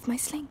Hugo with my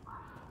sling.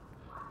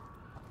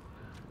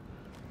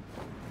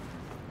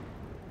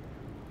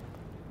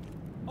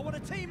 I want a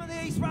team on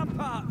the east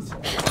ramparts.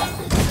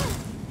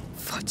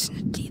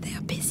 Fortunately, they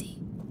are busy.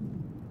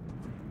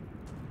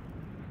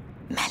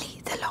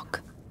 Melly, the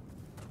lock.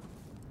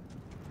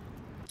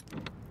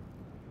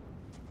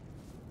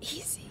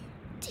 Easy.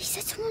 They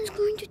said someone's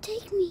going to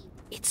take me.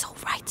 It's all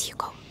right,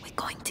 Hugo. We're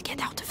going to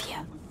get out of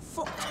here.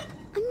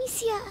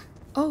 Amicia.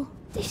 Oh.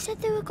 They said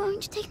they were going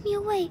to take me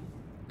away,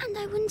 and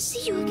I wouldn't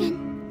see you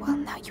again. Well,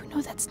 now you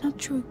know that's not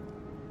true.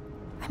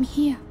 I'm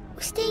here.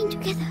 We're staying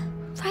together,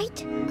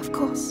 right? Of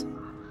course.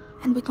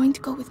 And we're going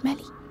to go with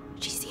Melly.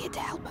 She's here to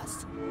help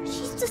us.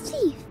 She's the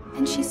thief.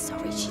 And she's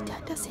sorry she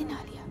turned us in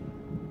earlier.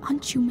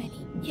 Aren't you,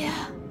 Melly?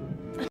 Yeah.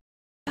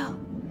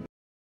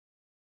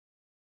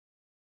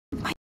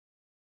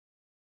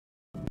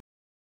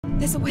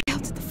 There's a way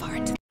out at the far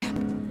end of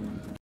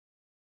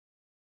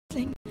the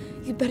camp.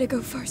 You'd better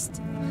go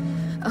first.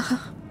 Uh-huh.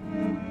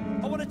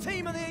 I want a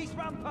team on the east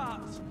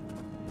ramparts.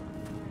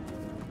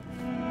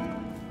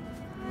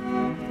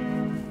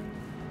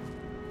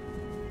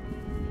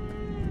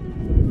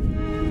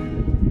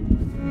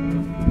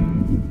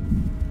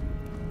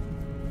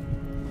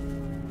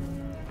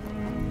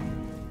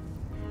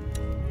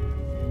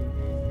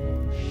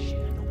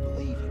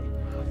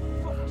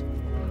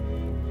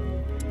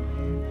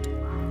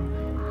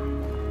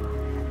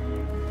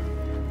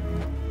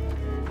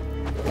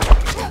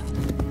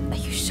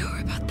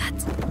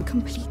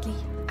 Completely.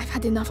 I've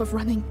had enough of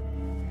running.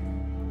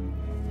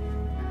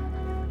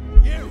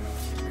 You!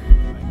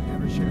 I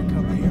never should have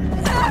come here.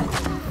 Ah!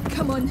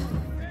 Come on.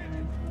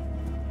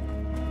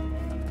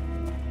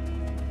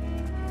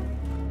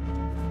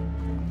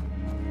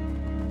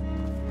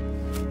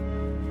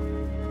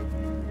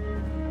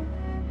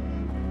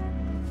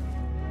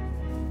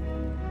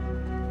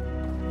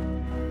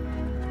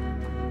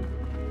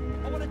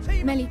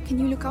 Melly, can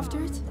you look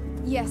after it?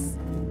 Yes.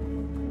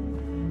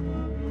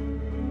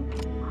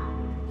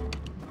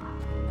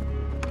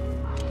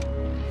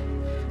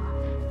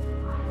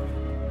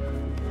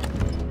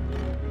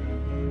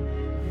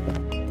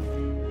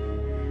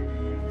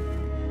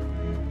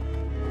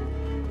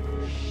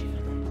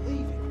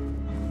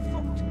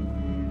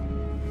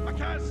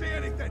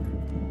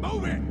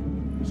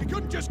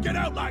 Just get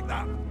out like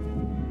that!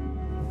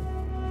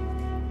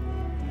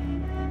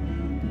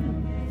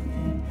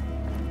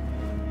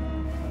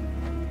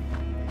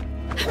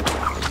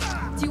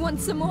 Do you want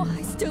some more?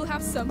 I still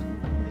have some.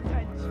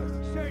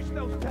 Search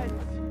those tents.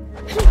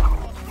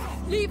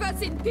 Leave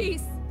us in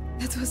peace!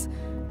 That was...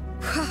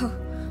 wow.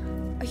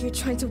 Are you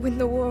trying to win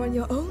the war on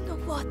your own, or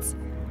what?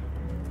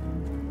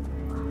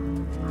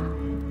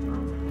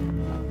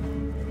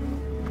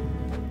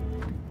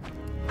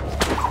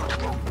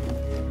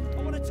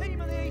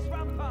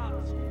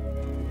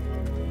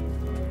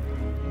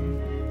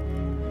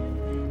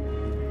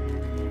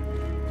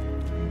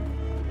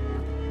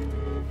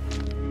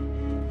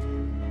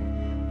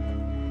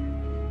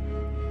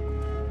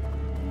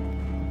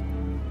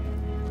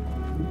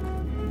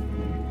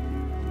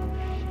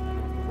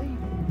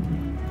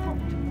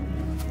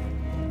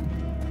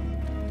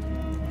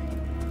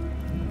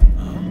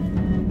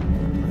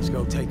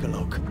 Take a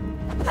look.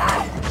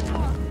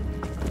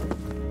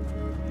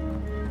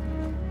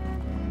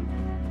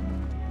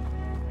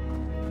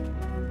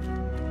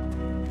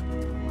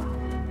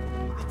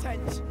 The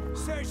tents.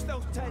 Search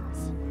those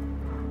tents.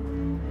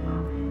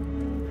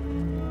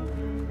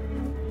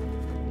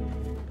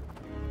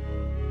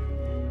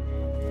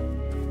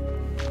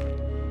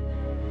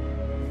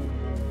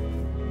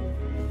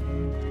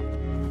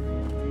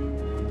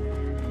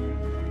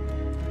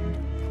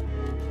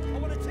 I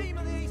want a team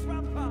on the east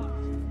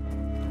ramparts.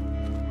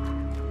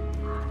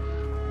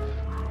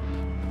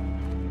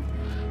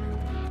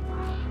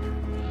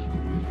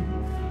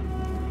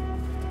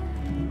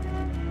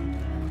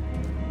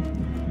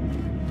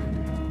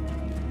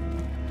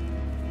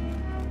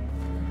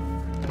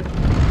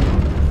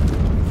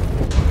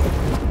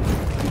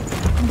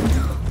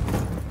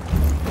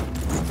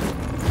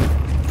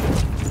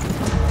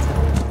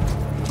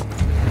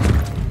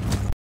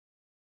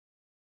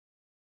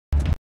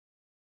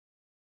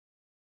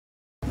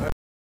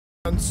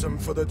 Ransom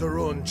for the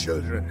Daron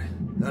children,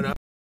 and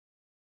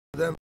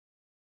them.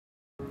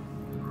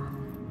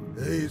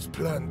 These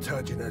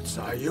Plantagenets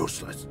are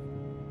useless.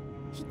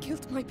 He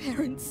killed my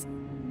parents.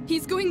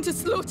 He's going to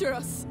slaughter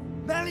us.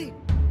 Melly,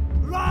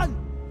 run!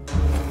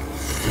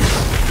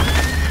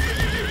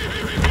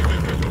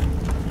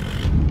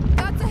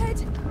 Guards ahead!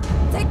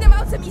 Take them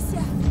out,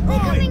 Amicia! They're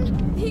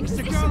coming! The It's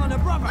the girl and her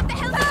brother! What the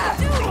hell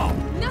did you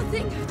do?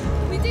 Nothing!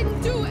 We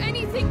didn't do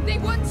anything! They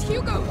want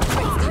Hugo! It's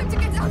time to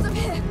get out of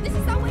here! This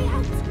is our way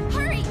out!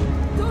 Hurry!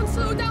 Don't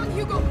slow down,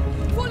 Hugo!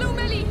 Follow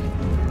Melly!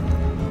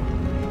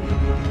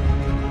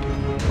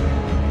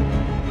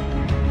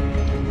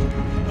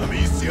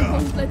 Amicia!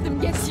 Don't let them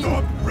get you!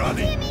 Stop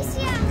running! Okay,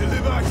 Amicia!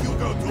 Deliver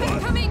Hugo to I'm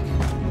us! coming!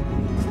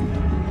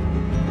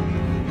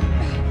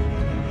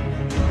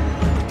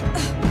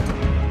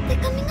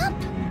 They're coming up!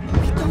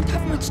 We don't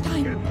have much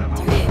time!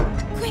 To him!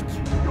 Quick!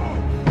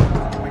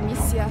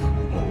 Amicia!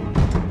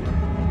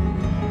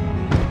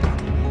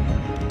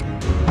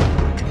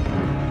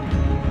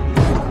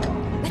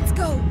 Let's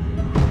go!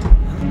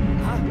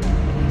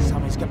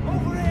 Sammy's got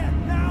over here!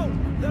 Now!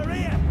 They're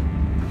here!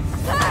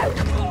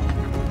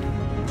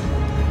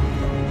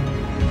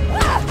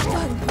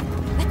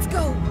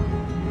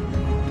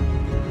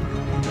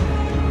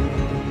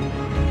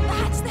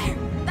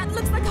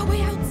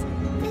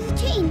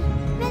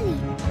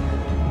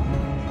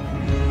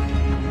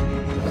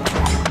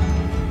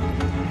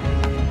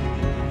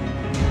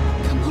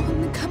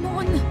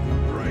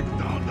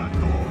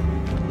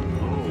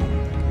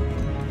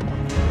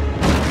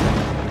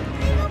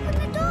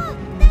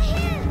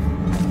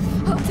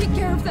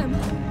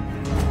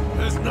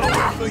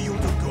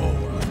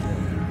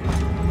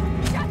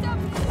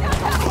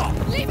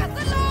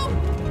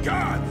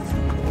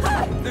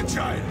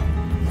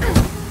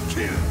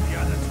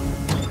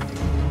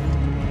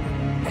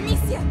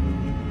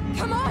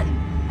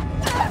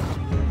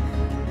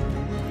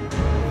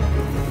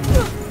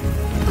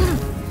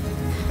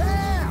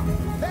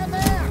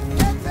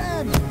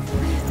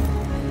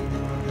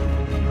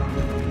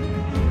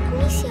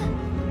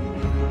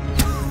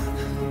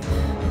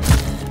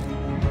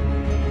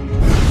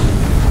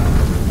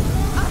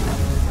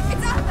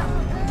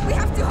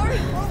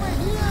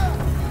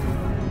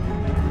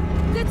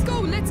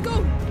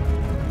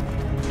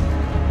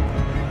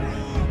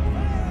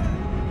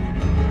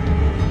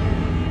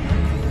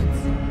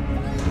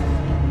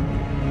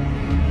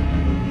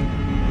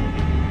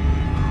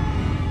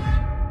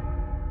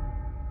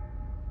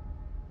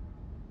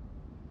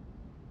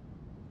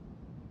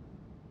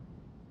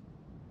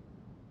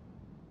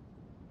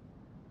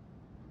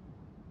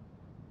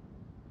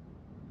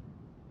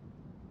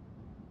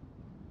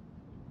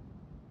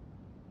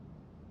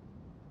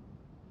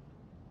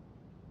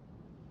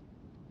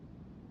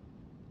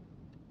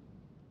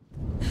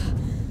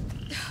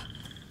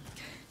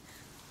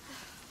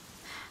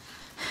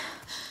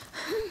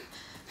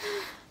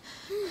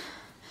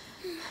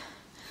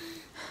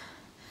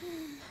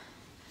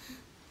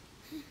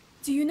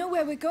 Do you know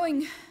where we're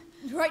going?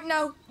 Right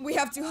now, we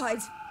have to hide.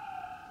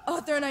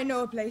 Arthur and I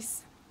know a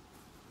place.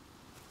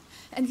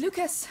 And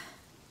Lucas?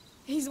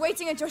 He's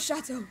waiting at your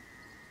chateau.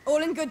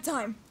 All in good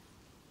time.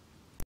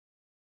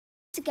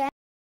 Again.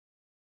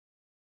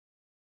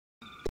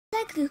 I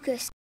like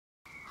Lucas.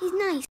 He's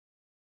nice.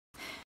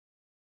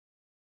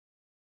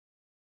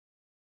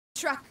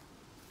 Track.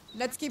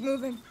 Let's keep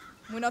moving.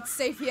 We're not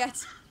safe yet.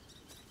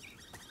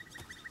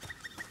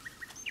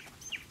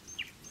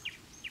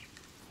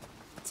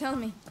 Tell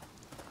me,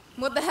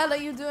 what the hell are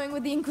you doing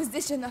with the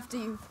Inquisition after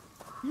you?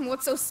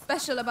 What's so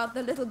special about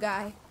the little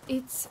guy?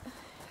 It's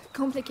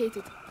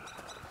complicated.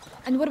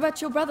 And what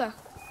about your brother?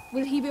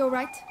 Will he be all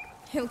right?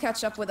 He'll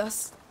catch up with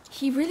us.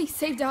 He really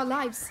saved our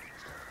lives.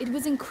 It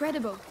was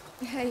incredible.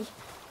 Hey,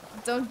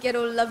 don't get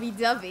all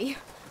lovey-dovey.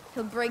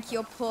 He'll break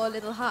your poor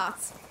little heart.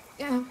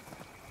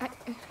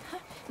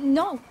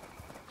 No.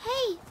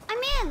 Hey,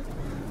 I'm in.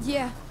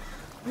 Yeah,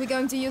 we're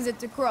going to use it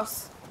to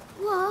cross.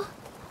 What?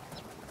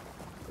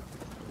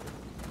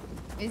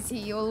 Is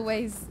he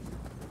always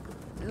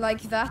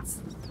like that?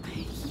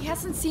 He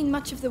hasn't seen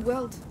much of the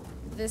world.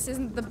 This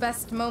isn't the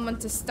best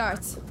moment to start.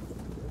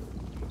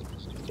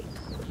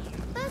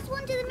 First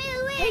one to the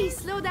middle ring. Hey,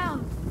 slow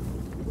down.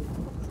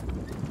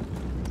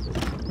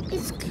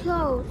 It's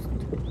closed.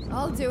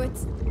 I'll do it.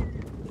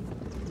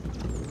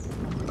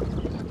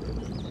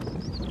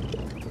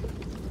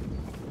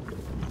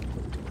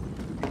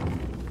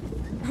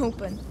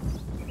 Open.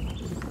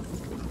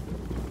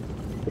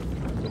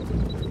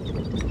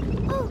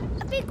 Oh,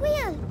 a big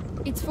wheel.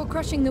 It's for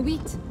crushing the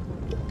wheat.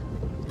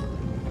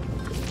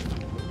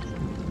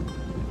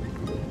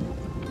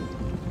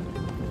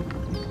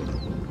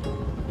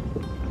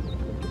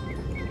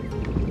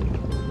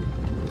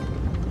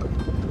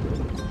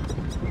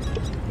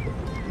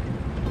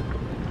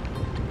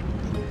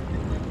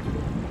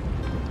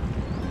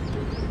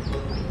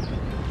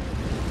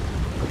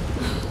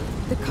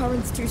 The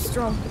current's too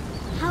strong.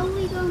 How are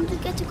we going to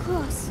get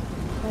across?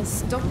 By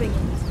stopping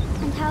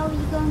it. And how are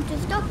you going to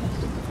stop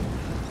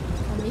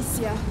it?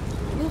 Amicia,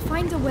 We'll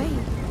find a way.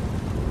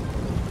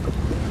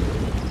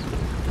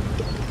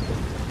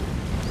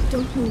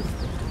 Don't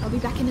move. I'll be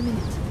back in a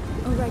minute.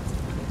 all right.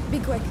 Be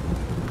quick.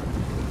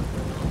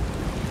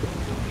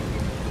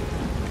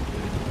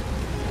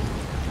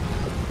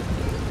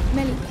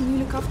 Melly, can you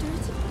look after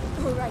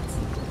it? All right.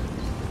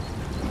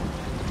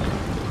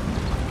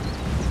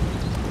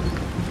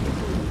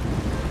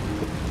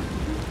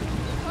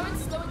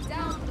 Current's slowing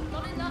down, but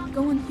not enough.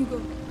 Go on,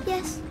 Hugo.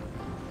 Yes.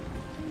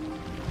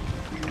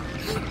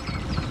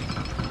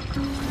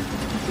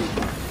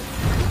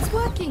 It's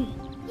working.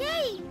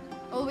 Yay!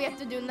 All we have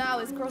to do now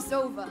is cross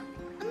over.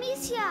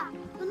 Amicia,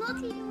 you're not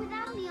leaving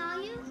without me, are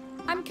you?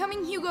 I'm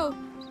coming, Hugo.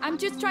 I'm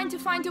just trying to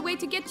find a way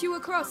to get you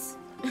across.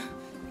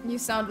 You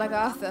sound like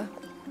Arthur.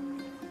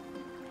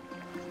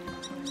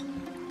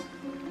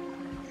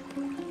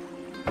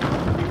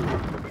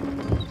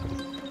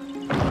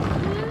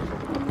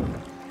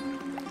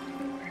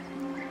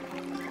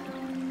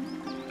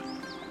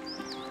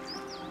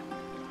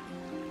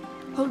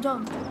 Hold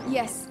on.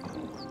 Yes.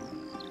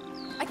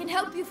 I can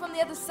help you from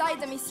the other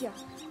side, Amicia.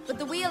 But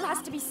the wheel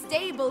has to be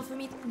stable for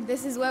me.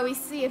 This is where we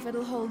see if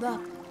it'll hold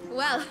up.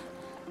 Well,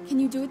 Can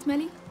you do it,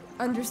 Melly?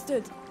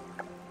 understood.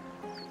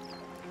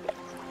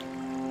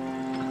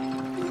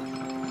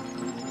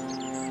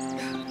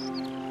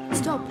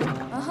 Stop.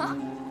 Uh-huh.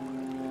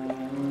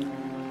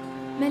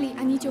 Melly,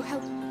 I need your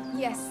help.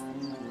 Yes.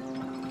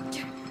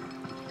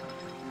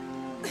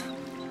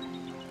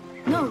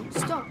 No,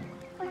 stop.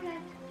 Okay.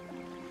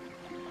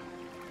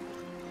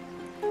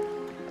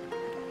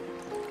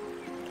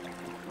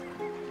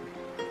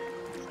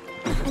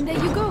 And there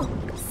you go.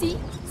 See?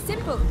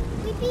 Simple.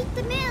 We beat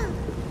the mill.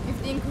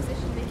 If the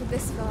Inquisition make it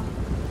this far,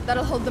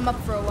 that'll hold them up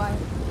for a while.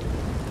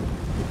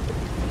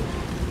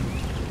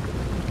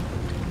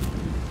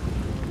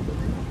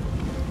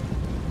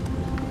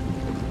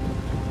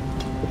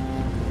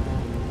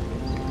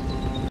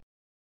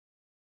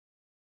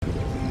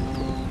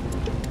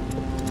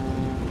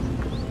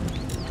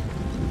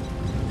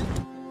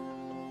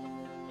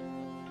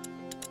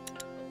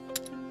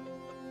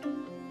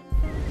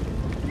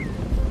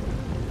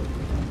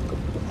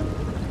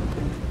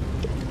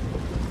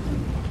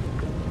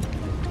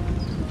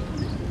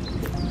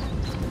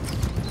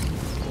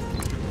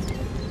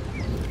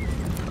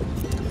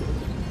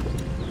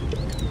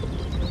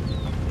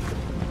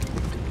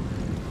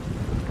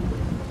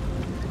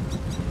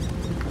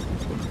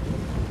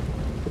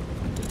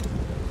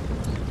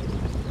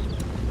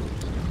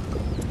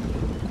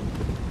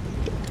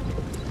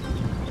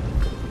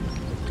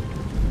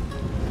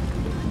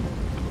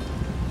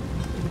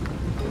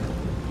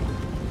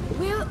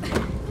 We'll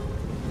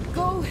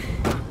go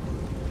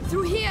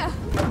through here.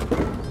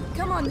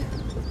 Come on.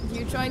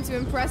 You trying to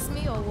impress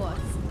me or what?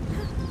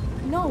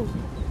 No.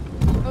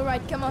 All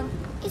right, come on.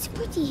 It's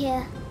pretty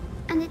here,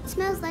 and it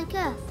smells like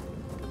earth.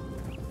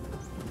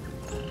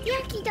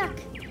 Yucky duck.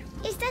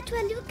 Is that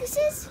where Lucas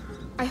is?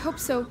 I hope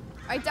so.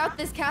 I doubt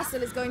this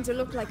castle is going to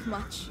look like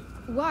much.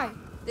 Why?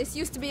 This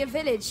used to be a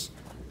village.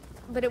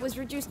 but it was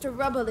reduced to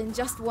rubble in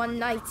just one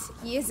night,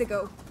 years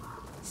ago.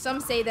 Some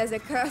say there's a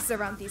curse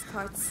around these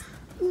parts.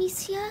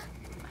 Amicia?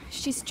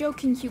 She's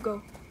joking,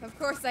 Hugo. Of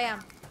course I am.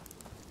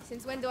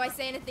 Since when do I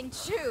say anything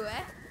true,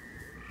 eh?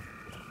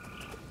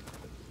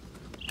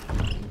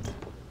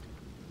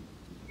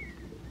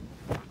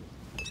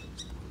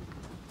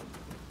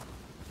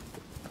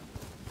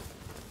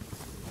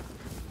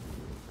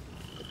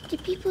 Do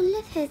people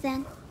live here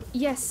then?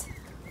 Yes,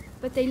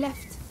 but they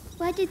left.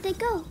 Where did they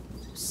go?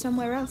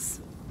 Somewhere else.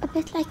 A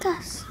bit like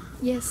us.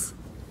 Yes,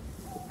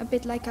 a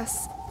bit like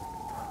us.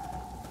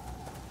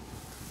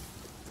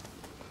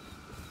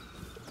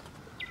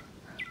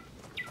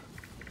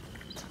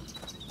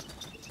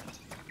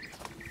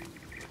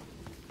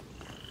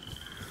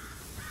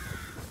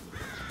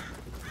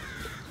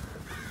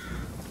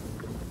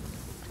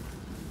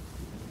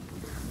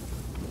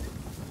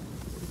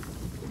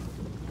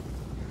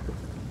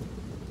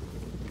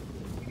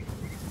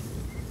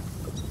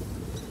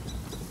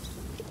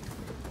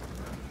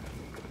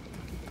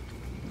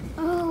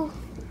 Oh.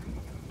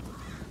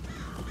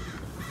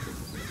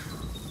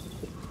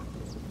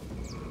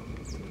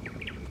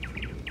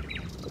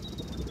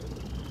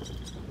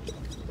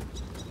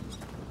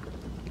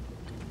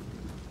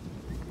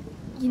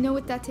 You know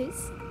what that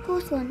is?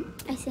 Hawthorn,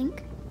 I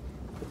think.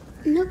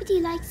 Nobody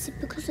likes it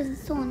because of the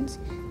thorns,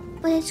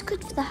 but it's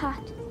good for the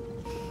heart.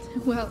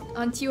 Well,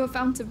 aren't you a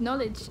fount of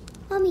knowledge?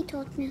 Mommy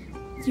taught me.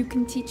 You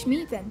can teach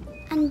me then.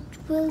 And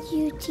will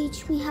you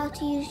teach me how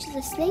to use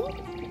the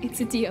sling? It's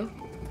a deal.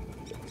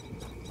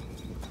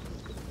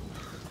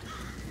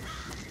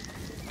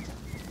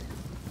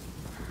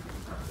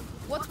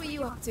 What were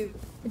you up to?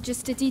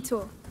 Just a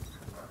detour.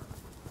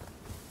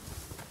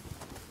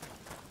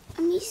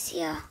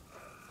 Amicia.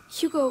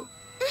 Hugo,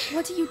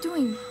 what are you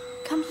doing?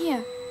 Come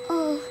here.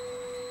 Oh.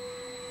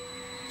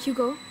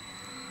 Hugo?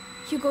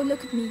 Hugo,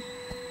 look at me.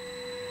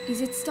 Is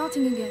it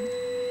starting again?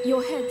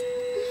 Your head.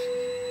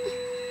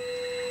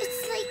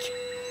 It's like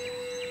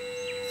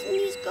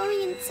somebody's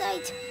going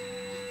inside.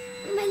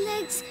 My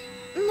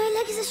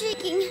legs are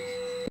shaking.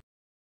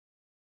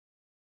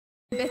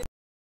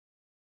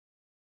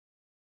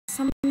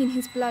 Something in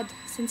his blood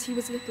since he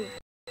was little.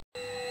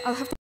 I'll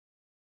have to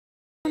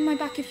on my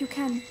back if you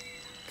can.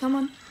 Come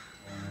on.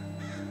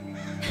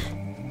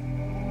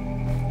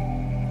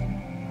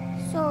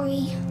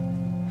 Sorry.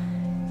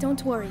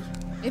 Don't worry.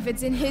 If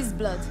it's in his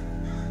blood.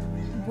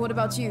 What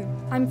about you?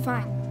 I'm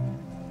fine.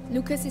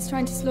 Lucas is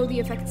trying to slow the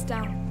effects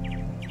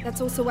down. That's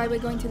also why we're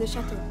going to the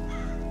chateau.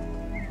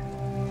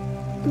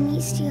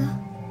 Amicia.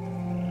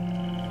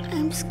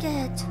 I'm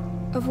scared.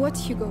 Of what,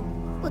 Hugo?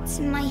 What's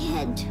in my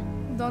head?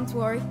 Don't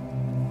worry.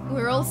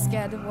 We're all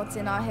scared of what's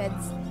in our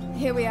heads.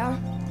 Here we are.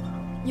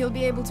 You'll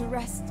be able to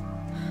rest.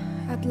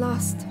 At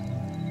last.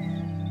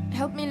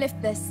 Help me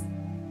lift this.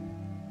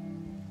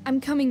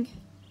 I'm coming.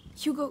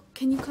 Hugo,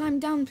 can you climb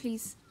down,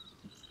 please?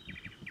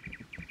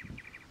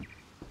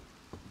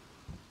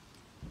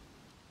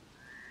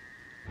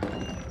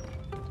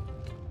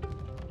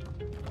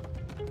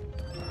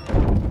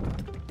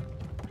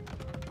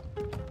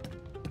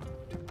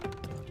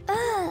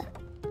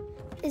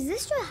 Is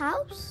this your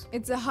house?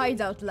 It's a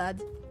hideout,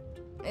 lad.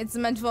 It's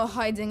meant for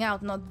hiding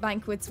out, not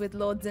banquets with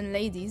lords and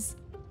ladies.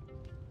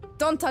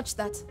 Don't touch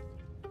that.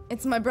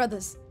 It's my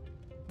brother's.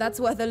 That's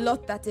worth a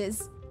lot, that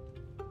is.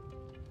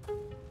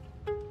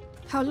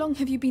 How long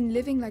have you been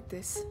living like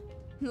this?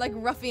 Like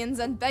ruffians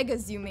and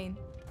beggars, you mean?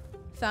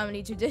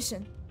 Family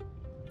tradition.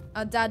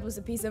 Our dad was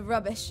a piece of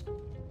rubbish.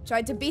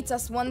 Tried to beat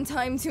us one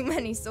time too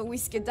many, so we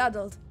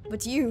skedaddled.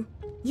 But you're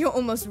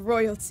almost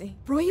royalty.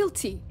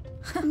 Royalty?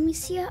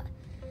 Amicia,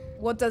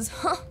 What does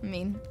huh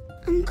mean?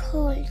 I'm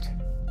cold.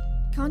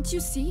 Can't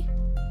you see?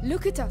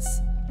 Look at us.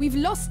 We've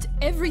lost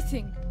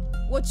everything.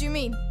 What do you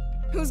mean?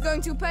 Who's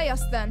going to pay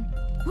us then?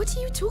 What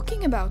are you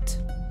talking about?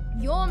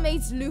 Your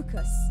mate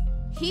Lucas.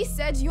 He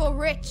said you're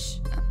rich.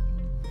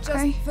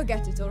 Just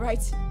forget it, all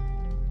right?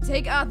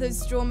 Take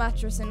Arthur's straw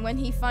mattress, and when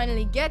he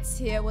finally gets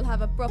here, we'll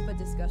have a proper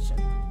discussion.